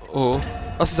kiderül. Ó,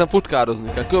 azt hiszem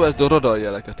futkározni kell. Kövesd a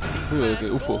radarjeleket. Mi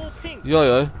vagyok, UFO.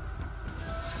 Jajaj.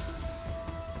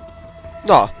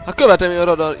 Na, hát követem én a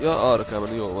radar... Ja, arra kell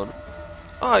menni, jól van.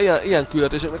 ilyen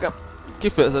küldetések nekem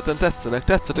kifejezetten tetszenek.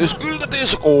 Tetszetős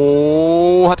küldetések.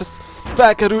 Ó, hát ez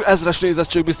Felkerül, 1000-es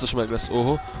nézettség, biztos meg lesz.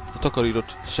 Oho, ezt a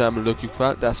takarítót sem lökjük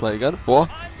fel, de ezt már igen.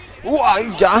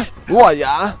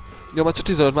 Ja, már csak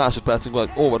 15 másodpercünk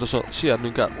van, óvatosan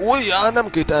sietnünk kell. Nem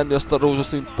kell enni azt a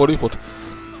rózsaszín polipot.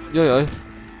 Jajjaj.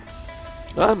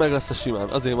 Meg lesz a simán,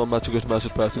 azért van már csak 5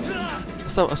 másodpercünk.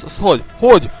 Aztán, az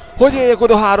hogy? Hogy éljek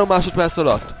oda 3 másodperc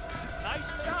alatt?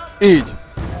 Így.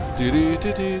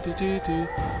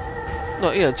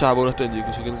 Na, ilyen csávó lett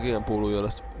öngyilkos, akinek ilyen pólója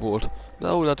volt.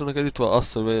 De úgy látom, neked itt van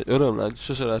asszony, vagy egy örömlány,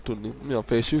 sose lehet tudni. Mi a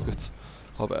fésűködsz?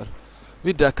 Haver.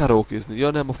 Vidd el karaokézni.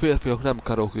 Ja nem, a férfiak nem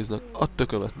karaokéznak. A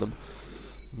tökömet nem.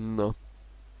 Na.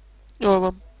 Jól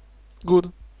van. Good.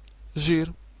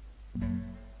 Zsír.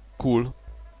 Cool.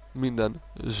 Minden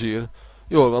zsír.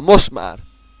 Jól van, most már.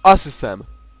 Azt hiszem.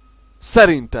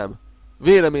 Szerintem.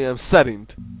 Véleményem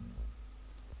szerint.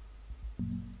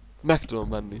 Meg tudom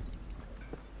venni.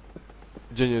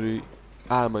 Gyönyörű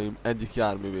álmaim egyik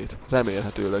járművét.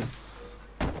 Remélhetőleg.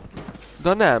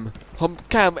 De nem. Ha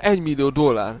kell $1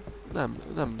 millió. Nem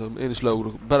tudom, én is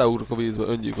beleugrok a vízbe,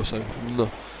 öngyilkosság. Na.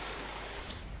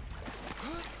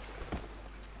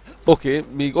 Oké,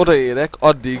 míg odaérek,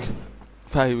 addig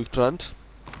felhívjuk Trent.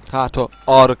 Hát ha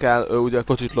arra kell ugye a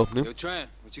kocsit lopni.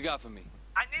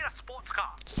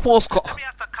 Sports car.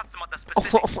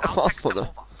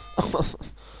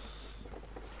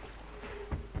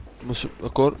 Most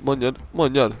akkor mondjad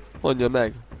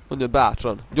meg. Mondjad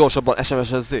bátran. Gyorsabban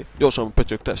SMS-ezzé. Gyorsabban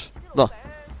pötyögtes. Na.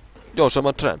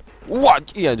 Gyorsabban Trent. Vagy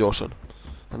ilyen gyorsan.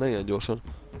 Hát ne ilyen gyorsan.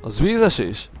 Az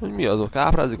vízesés? Hogy mi az?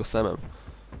 Káprázik a szemem.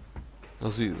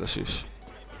 Az vízesés.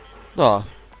 Na.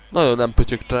 Nagyon nem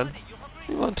pötyög Trent.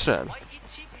 Mi van Trent?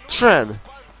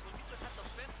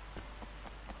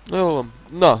 Jó van.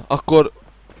 Na, akkor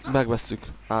megvesszük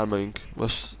álmaink.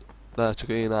 Most lehet csak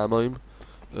én álmaim.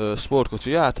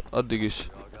 Sportkocsiát, addig is,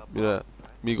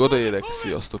 míg odaérek,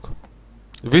 sziasztok.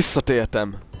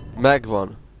 Visszatértem.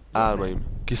 Megvan. Álmaim.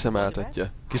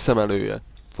 Kiszemeltetje. Kiszemelője.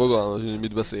 Fogalmaz, hogy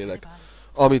mit beszélek.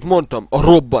 Amit mondtam, a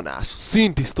robbanás.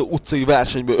 Színtiszta utcai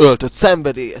versenyből öltött,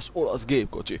 szenvedélyes olasz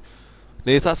gépkocsi.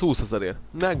 420 000-ért.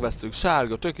 Megvesztük,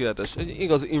 sárga, tökéletes, egy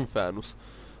igazi infernus.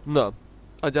 Na,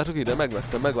 adjátok ide,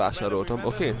 megvettem, megvásároltam,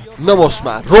 oké? Na most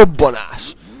már,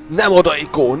 robbanás! Nem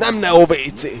odaikó, nem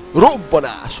neo-WC!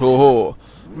 Robbanás! Ho-ho!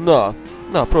 Na,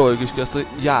 próbáljuk is ki ezt a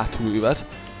játművet.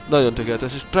 Nagyon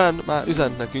tökéletes, és Trent már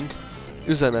üzent nekünk.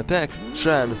 Üzenetek,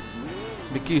 Trent.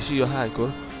 Mi ki is írja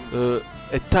hánykor?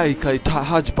 Egy taikai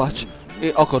hatchbatch.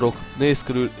 Én akarok, nézd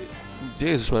körül.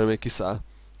 Jézus már még kiszáll.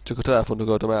 Csak a telefont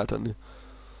akartam eltenni.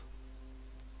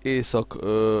 Észak,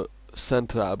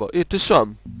 centrálba. Itt is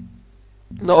van.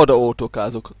 Na, oda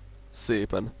autókázok.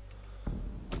 Szépen.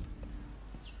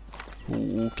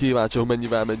 Kíváncsi, hogy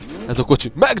mennyivel megy ez a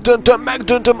kocsi.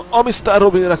 Megdöntöm a Mr.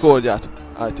 Robin rekordját.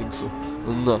 I think so.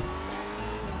 Na.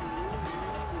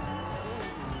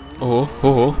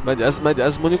 Megy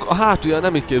ez. Mondjuk a hátulja,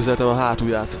 nem így képzeltem a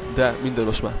hátulját. De minden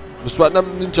most már. Most már nem,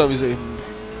 nincsen vizé.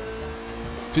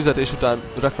 Fizetés után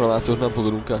reklamációt nem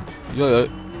fogadunk el. Jajjaj.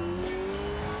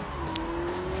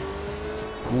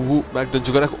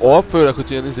 Megdöntsük a rekordot. Főleg,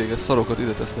 hogy ilyen izéges szarokat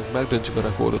ide tesznek. Megdöntsük a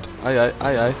rekordot.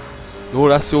 Ajjaj. Jó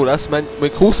lesz, menj.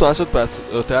 Még 20 másodperc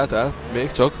telt el.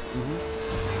 Még csak.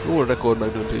 Jó a rekord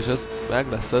megdöntés ez. Meg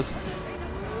lesz ez.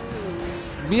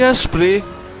 Milyen spray?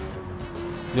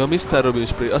 Ja, Mr. Robin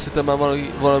spray. Azt hittem már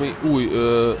valami új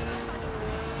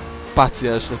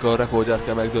páciensnek a rekordját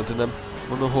kell megdöntenem.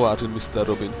 Mondom, hová tűnt Mr.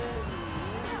 Robin?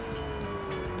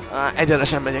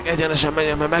 Egyenesen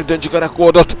megyek, mert megdöntsük a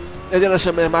rekordot.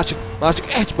 Egyenesen megyek, már csak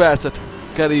 1 percet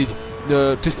kell így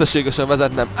tisztességesen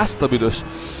vezetnem. Ezt a büdös.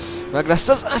 Meg lesz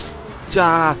ez.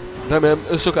 Remélem,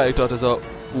 sokáig tart ez a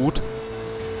út.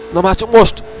 Na már csak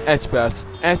most 1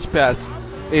 perc.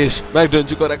 És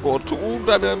megdöntjük a rekord.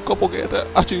 Remélem kapok érte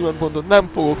achievement pontot. Nem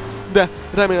fogok, de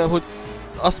remélem, hogy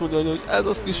azt mondja, hogy ez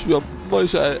az kisfiam, ma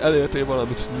is elértél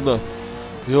valamit. Na,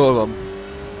 jól van.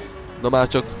 Na már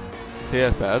csak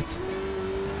fél perc.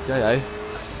 Jajjaj.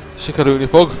 Sikerülni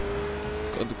fog.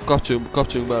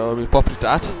 Kapcsoljunk be valami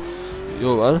papritát.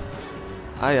 Jó van.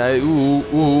 Ajjaj,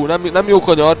 nem jó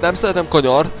kanyar, nem szeretem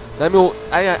kanyar. Nem jó,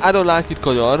 ajjaj, I don't like it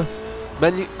kanyar.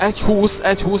 Mennyi?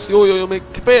 1.20, jó, még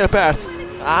fél perc.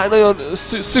 Nagyon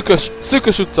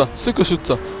szükös utca,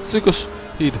 szükös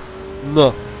híd.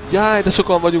 Na, jaj, de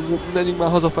sokan vagyunk, menjünk már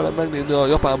hazafele megnézni a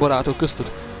japán barátok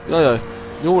köztött. Jajjaj,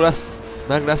 jó lesz,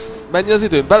 meg lesz. Mennyi az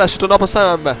időn? Belesüt a nap a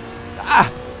szemembe.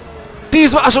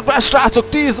 10 másodperc, srácok,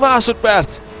 10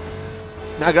 másodperc.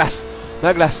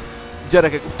 Meg lesz.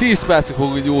 Gyerekek, 10 percig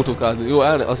fogunk így autókázni. Jó,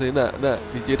 azért ne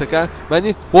higgyétek el.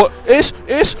 Mennyi? Hol? És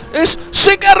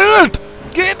sikerült!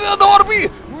 Két a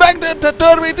Norbi! Megdöntett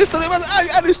törvényt tisztelőben,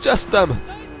 el is csesztem!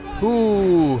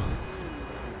 Hú!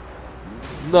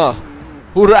 Na!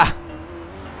 Hurrá!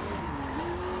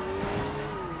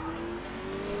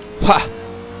 Ha!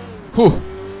 Hú!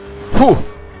 Hú!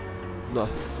 Na,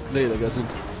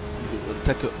 lélegezünk.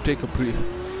 Take a breath.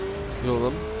 Jól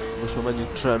van. Most már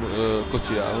menjünk Tren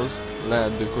kocsijához.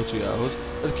 Leendő kocsijához.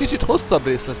 Ez kicsit hosszabb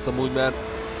rész lesz amúgy, mert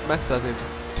meg szeretném,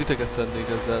 titeket szeretnék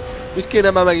ezzel. Mit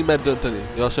kéne már megint megdönteni?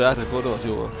 Ja, a saját rekordomat?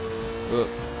 Jó van.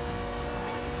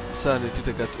 Szeretnék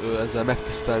titeket ezzel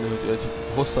megtisztelni, hogy egy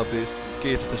hosszabb részt,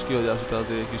 2 hetes kihagyás után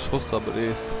azért egy kis hosszabb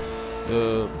részt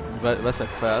veszek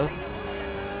fel.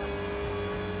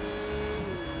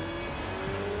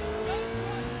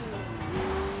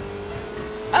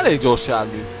 Elég gyors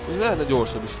jármű. Lehetne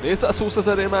gyorsabb is. 420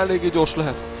 000-ért már eléggé gyors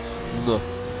lehet. Na.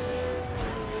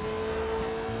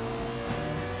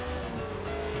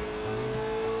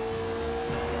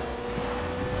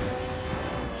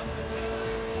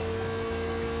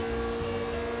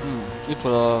 Itt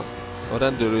van a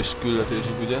rendőrös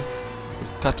küldetésünk, ugye?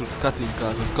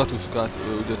 Katinkát, vagy Katuskát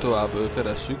ugye tovább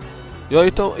keressük. Ja,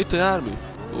 itt a jármű?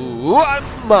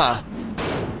 Már!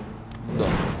 Na.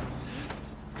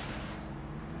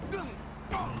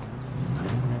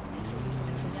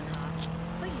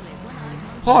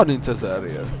 $30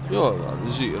 000-ért. Jól van,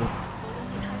 zsír.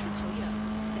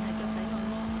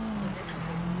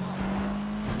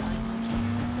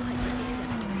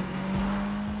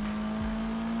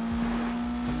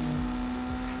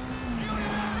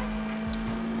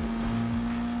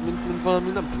 Mint valami,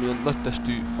 nem tudom, ilyen nagy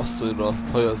testű asszonyra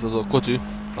hajaz az a kocsi.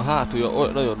 A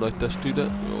hátulja nagyon nagy testű, de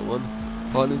jó van.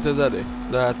 30 000-ért?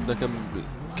 Lehet nekem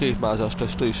 2 mázsás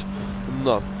teste is.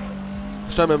 Na.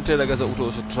 És remélem tényleg ez az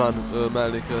utolsó Tran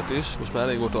mellékeletés. Most már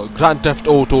elég volt a Grand Theft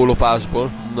Auto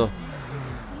lopásból. Na.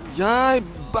 Jaj,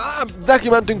 neki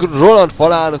mentünk Roland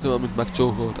falának, amit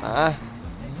megcsókolt.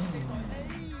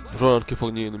 Roland ki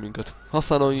fog nyílni minket. Ha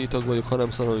szanonyítag vagyok, ha nem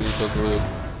szanonyítag vagyok.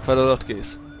 Feladat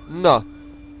kész. Na.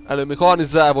 Előbb még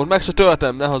 30 000 volt, meg se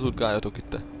töltem, ne hazudgáljatok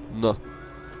itt. Na.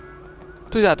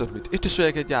 Tudjátok mit? Itt is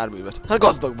vegyek egy járművet. Hát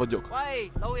gazdag vagyok.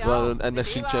 Ennek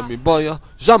sincs semmi baja.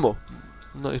 Zsamo!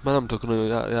 Na, itt már nem tudok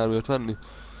nagyon járművet venni.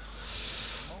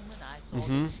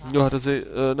 Jó, hát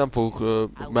azért nem fogok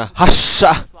mert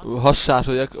hassát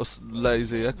vagyok, azt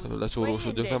leizéljek,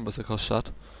 lecsórósodjak, nem veszek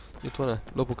hassát. Itt van-e?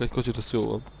 Lopok egy kocsit, az jó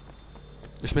van.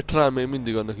 És még talán még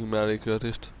mindig ad nekünk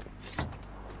melléköltést.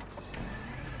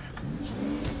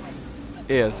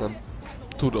 Érzem.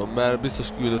 Tudom, mert biztos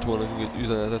küldött volna nekünk egy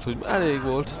üzenetet, hogy elég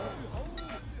volt.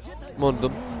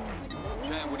 Mondom.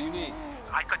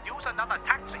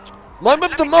 Majd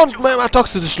mondd, már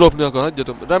taxit is lopni akar,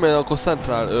 hagyjatok. Remélem akkor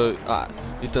Central,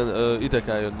 ide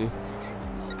kell jönni.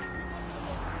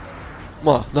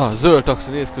 Na, zöld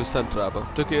taxi, nézd ki Centralba.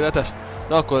 Tökéletes?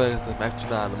 Na akkor ezt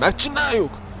megcsinálom.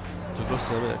 Megcsináljuk! Csak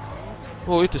rosszul megyek.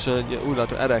 Ó, itt is van egy úgy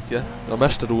látom erekje. A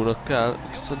mester úrnak kell.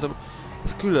 És szerintem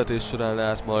ez küldetés során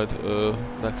lehet majd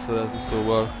megszerezni,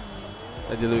 szóval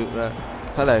egyelőre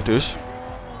felejtős.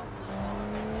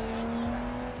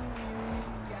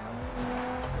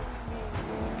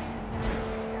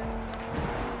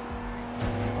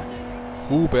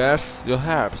 Hoobers, ja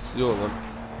Herbs, jól van.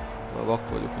 Már vak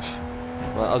vagyok is.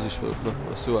 Már az is vagyok, na,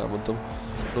 azt jól elmondtam.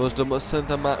 Na most de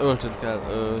szerintem már öltönyt kell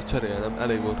cserélnem,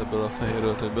 elég volt ebből a fehér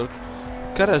öltönyből.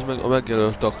 Keresd meg a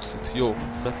megjelölt taxit, jó,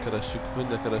 megkeressük,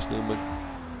 mindjárt keresnénk meg.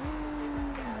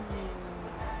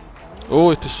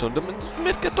 Ó, itt is van, de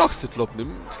miért kell taxit lopni?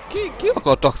 Ki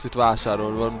akar taxit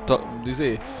vásárolni? Van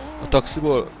a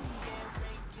taxiból?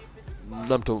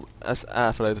 Nem tudom, ezt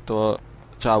elfelejtettem a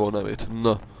csávó nevét,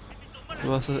 na.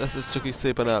 Jó, ezt csak így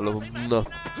szépen ellopom. Na.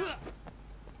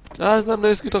 Ez nem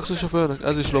néz ki taxisofőrnek,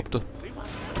 ez is lopta.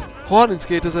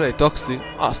 32 000 egy taxi,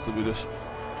 azt a büdös.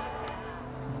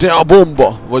 De a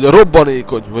bomba, vagy a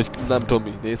robbanékony, vagy nem tudom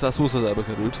mi, 420 000-be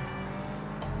került.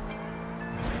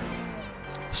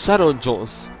 Sharon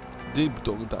Jones, Deep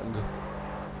Dog Dang.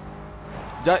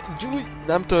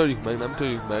 Nem töljük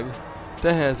meg.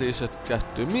 Tehezésed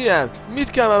 2. Milyen? Mit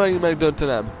kell már megint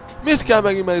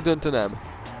megdöntenem?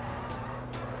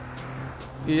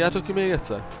 Írjátok ki még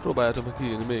egyszer? Próbáljátok meg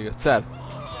kiírni még egyszer.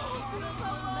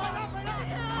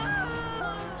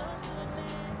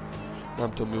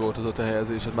 Nem tudom mi volt az a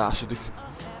tehelyezésed, második.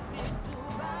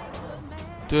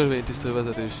 Törvénytisztelő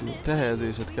vezetésű.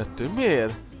 Tehelyezésed 2.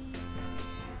 Miért?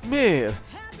 Miért?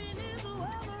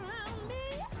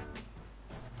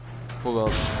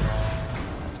 Fogalm.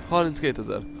 32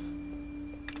 000.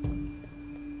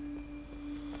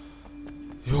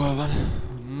 Jól van.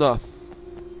 Na.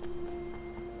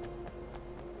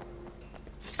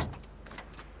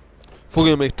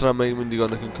 Fogja még Trump még mindig ad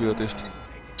nekünk küldetést.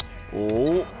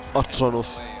 Ó, a Tranos.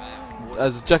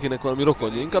 ez Jackie-nek valami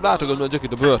rokonja. Inkább látogatni a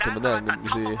Jackie-t a börtönben, ne engem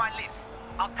izé...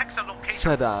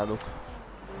 Szedánok.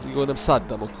 Igaz, nem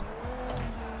Saddamok.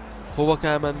 Hova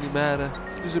kell menni, merre?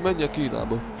 Izé, menj a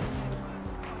Kínába.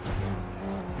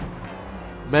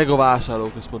 Meg a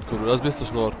vásárlóközpont körül, az biztos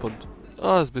Nordpont.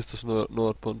 Az biztos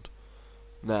Nordpont.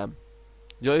 Nem.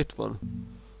 Ja, itt van.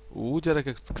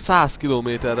 Gyerekek, 100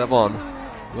 kilométerre van.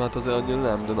 Jó, hát azért annyira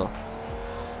nem, de na.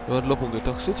 Jó, hát lopunk egy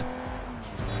taxit.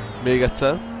 Még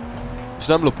egyszer. És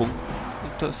nem lopunk.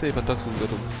 Itt szépen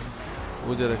taxizgatunk.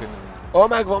 Ó, gyerekek.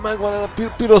 Megvan, a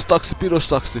piros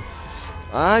taxi.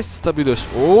 Ezt a büdös.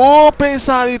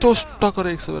 Pénzszállítós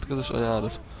takarékszövetkezés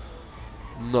ajánlat.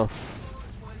 Na.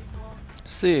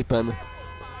 Szépen.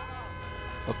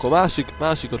 Akkor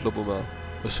másikat lopom el.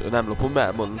 Most nem lopom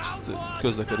el, mondom,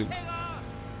 közlekedünk.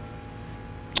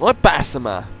 Persze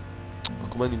már!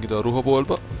 Akkor menjünk ide a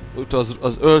ruhaboltba. Itt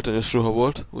az öltönyös ruha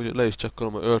volt, úgyhogy le is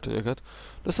csekkolom a öltönyöket.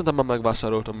 De szerintem már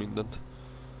megvásároltam mindent.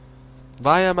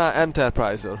 Várjál már,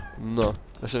 Enterpriser. Na,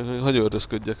 esetleg hagyj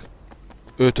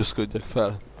öltözködjek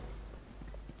fel.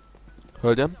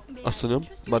 Hölgyem, asszonyom,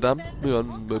 madám, mi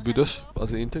van büdös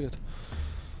az integet?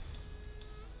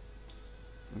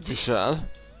 Visel.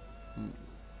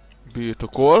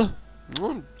 Birtokol.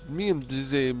 Mi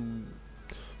izé...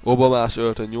 Obamás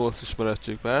öltöny 8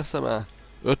 ismerettség, persze már.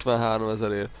 53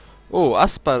 000 ér.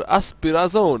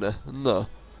 Aspirazone. Na.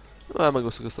 Már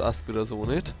megosztok ezt az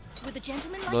aspirazónét.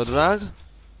 Nadrág.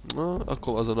 Na,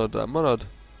 akkor az a nadrág marad.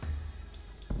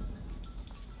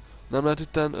 Nem lehet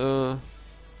itten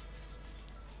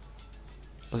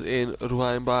az én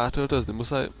ruháimba átöltözni,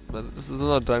 muszáj, mert ez a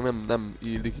nadrág nem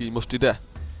illik így most ide.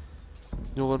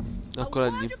 Jó van, akkor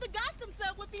ennyi.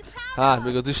 Hát,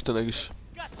 még az istenek is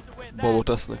babot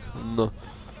esznek. Na.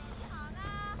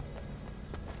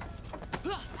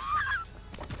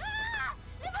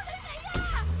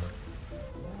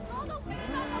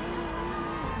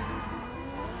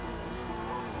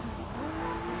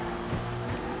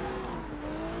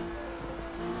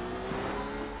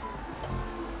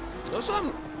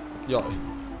 Jaj.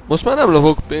 Most már nem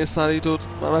lopok pénzszállítót,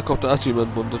 már megkapta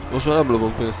achievement pontot. Most már nem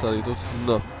lopok pénzszállítót.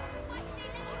 Na.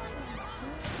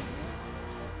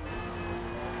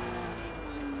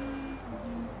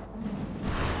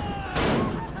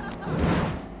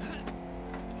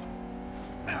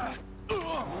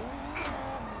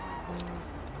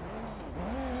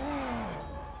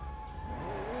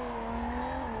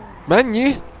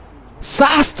 Mennyi?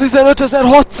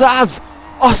 115.600!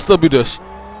 Azt a büdös!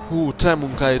 Hú, trem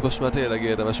munkáit most már tényleg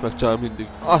érdemes megcsinálni mindig.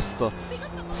 Azt a...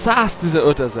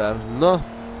 115 000! Na,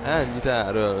 ennyit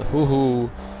erről. Hú.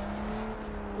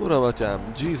 Uram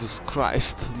atyám, Jesus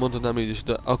Christ, mondhatnám így is,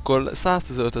 de akkor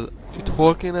 115 000... Itt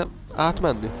hol kéne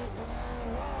átmenni?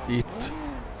 Itt.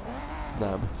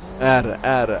 Nem.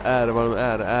 Erre, valami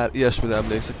erre, ilyesmire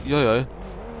emlékszek. Jajaj.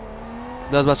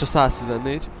 De ez már csak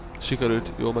 114.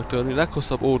 Sikerült jól megtörni.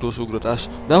 Leghosszabb autós ugratás.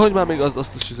 Nehogy már még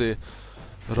azt is izé...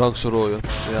 rangsoroljon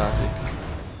a játék.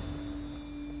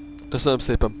 Köszönöm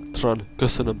szépen, Tran.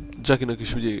 Köszönöm. Jackie-nek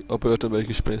is vigyél a börtönbe egy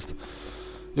kis pénzt.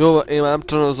 Jó, én már nem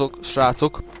tranozok,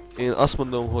 srácok. Én azt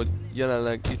mondom, hogy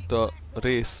jelenleg itt a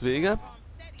rész vége.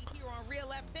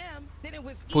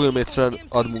 Fogja még Tran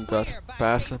ad munkát.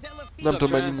 Persze. Nem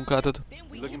tudom mennyi munkát ad.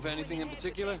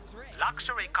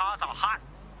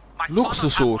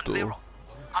 Luxus autó.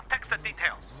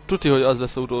 Tuti, hogy az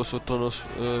lesz az utolsó tonos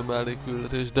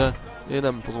mellékküldetés, de én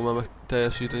nem fogom már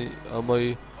megteljesíteni a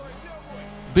mai...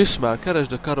 Bismár,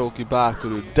 keresd a karaoke bár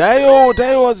körül. De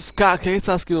jó, az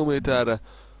 200 kilométerre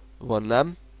van,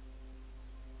 nem?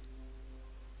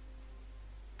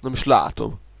 Nem is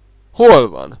látom. Hol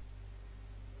van?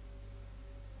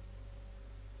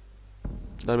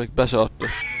 De még be se adta.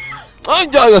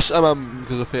 Angyaljas, emem,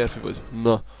 mikor a férfi vagy.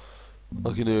 Na,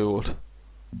 aki nő volt.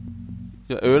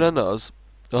 Ja, ő lenne az?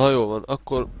 Ha jó van,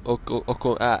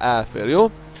 akkor elfér,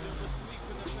 jó?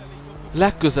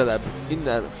 Legközelebb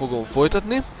innen fogom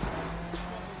folytatni.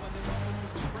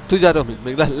 Tudjátok mit?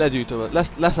 Még legyűjtöm,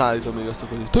 leszállítom még azt a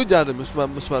kocsit. Tudjátok,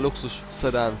 most már luxus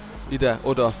szedán ide,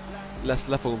 oda.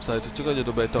 Le fogom szállítani, csak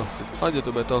adjatok be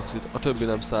egy taxit. A többi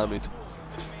nem számít.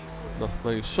 Na,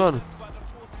 meg is van.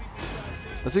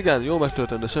 Az igen, jó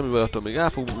megtöltem, de semmi baj, attól még el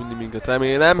fog vinni minket,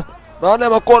 remélem. Na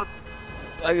nem, akkor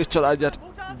egész családját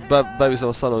beviszem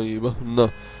a szalonjiba. Na.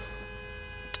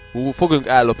 Fogjunk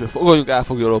el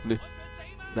fogja lopni.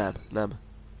 Nem.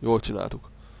 Jól csináltuk.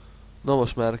 Na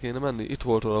most már kéne menni. Itt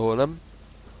volt valahol, nem?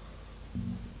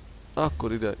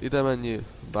 Akkor ide menjél,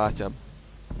 bátyám.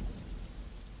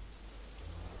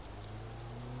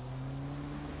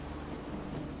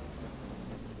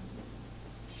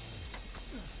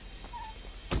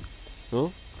 No?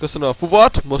 Köszönöm a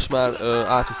fuvat, most már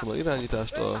átviszem a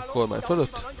irányítást a kormány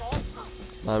fölött.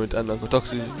 Mármint ennek a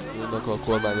taxinak a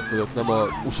kormánya fölött, nem a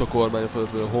USA kormánya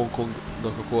fölött, vagy a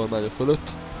Hongkongnak a kormánya fölött.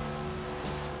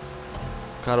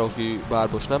 Karaoke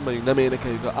bárba nem megyünk, nem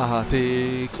énekeljük a Aha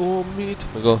take on me-t,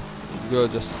 meg a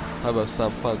Girl Just Have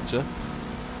Some Fun se.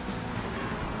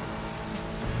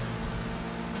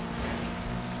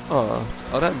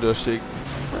 A rendőrség,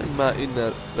 már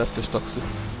innen retkes taxi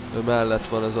mellett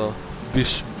van ez a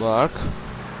Bismarck.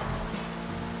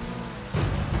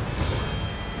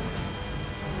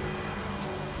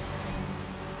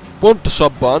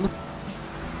 Pontosabban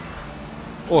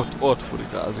ott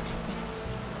furikázik.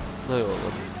 Na jól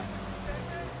van.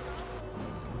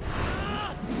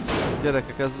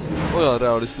 Gyerekek, ez olyan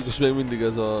realisztikus még mindig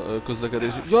ez a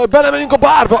közlekedés. Jaj, belemegyünk a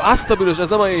bárba! Azt a bűnös, ez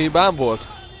nem a én hibám volt.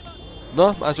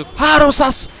 Na, már csak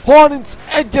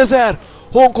 331 000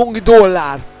 hongkongi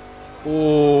dollár!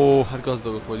 Ó, hát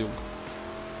gazdagok vagyunk.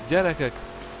 Gyerekek,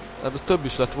 hát az több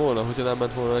is lett volna, hogyha nem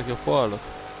ment volna neki a falnak.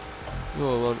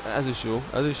 Jól van, ez is jó,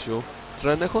 ez is jó.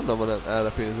 Trendnek honnan van erre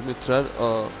pénz? Mint Trend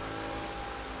a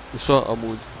USA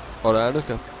amúgy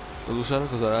alelnöke? Az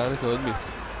USA-nak az alelnöke, vagy mi?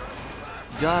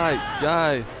 Jaj,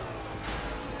 jaj!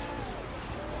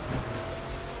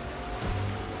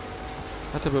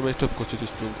 Hát ebből még több kocsit is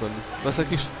tudunk venni.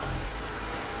 Veszek is?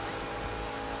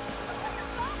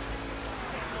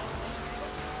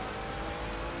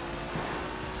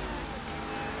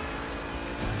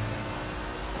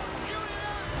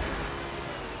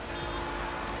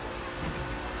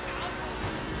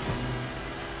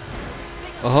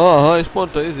 Aha, és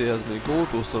mondta izéhez még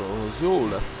autószalonhoz. Jó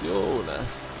lesz, jó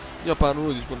lesz. Japánul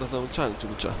úgy is mondhatnám, hogy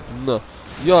csang-csung-csa. Na,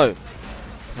 jaj!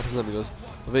 Hát ez nem igaz.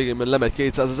 A végén már lemegy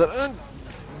 200 000.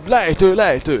 Lejtő,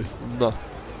 lejtő! Na.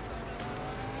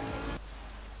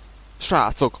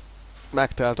 Srácok,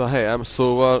 megtelt a helyem,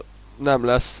 szóval nem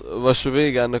lesz vas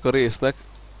vége ennek a résznek.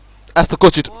 Ezt a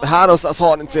kocsit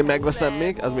 330-ért megveszem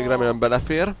még, ez még remélem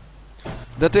belefér.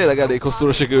 De tényleg elég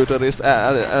hosszúra sikerült a rész,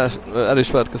 el is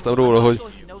feledkeztem róla, hogy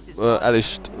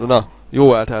na,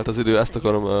 jó eltelt az idő, ezt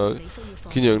akarom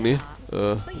kinyögni,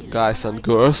 guys and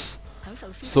girls.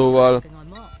 Szóval,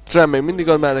 Trem még mindig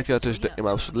ad mellékjelentést, de én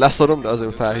már most leszarom, de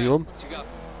azért felhívom.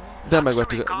 De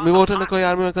megvettük, mi volt ennek a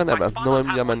járműnek a neve? Na, majd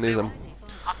mindjárt megnézem.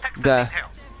 De,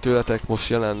 tőletek most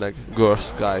jelenleg girls,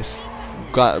 guys,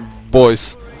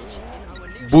 boys.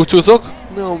 Búcsúzok?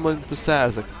 No, majd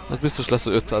szerzek. Az biztos lesz,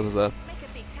 hogy 500 000.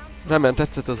 Remélem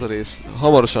tetszett ez a rész.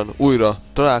 Hamarosan újra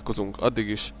találkozunk, addig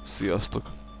is sziasztok!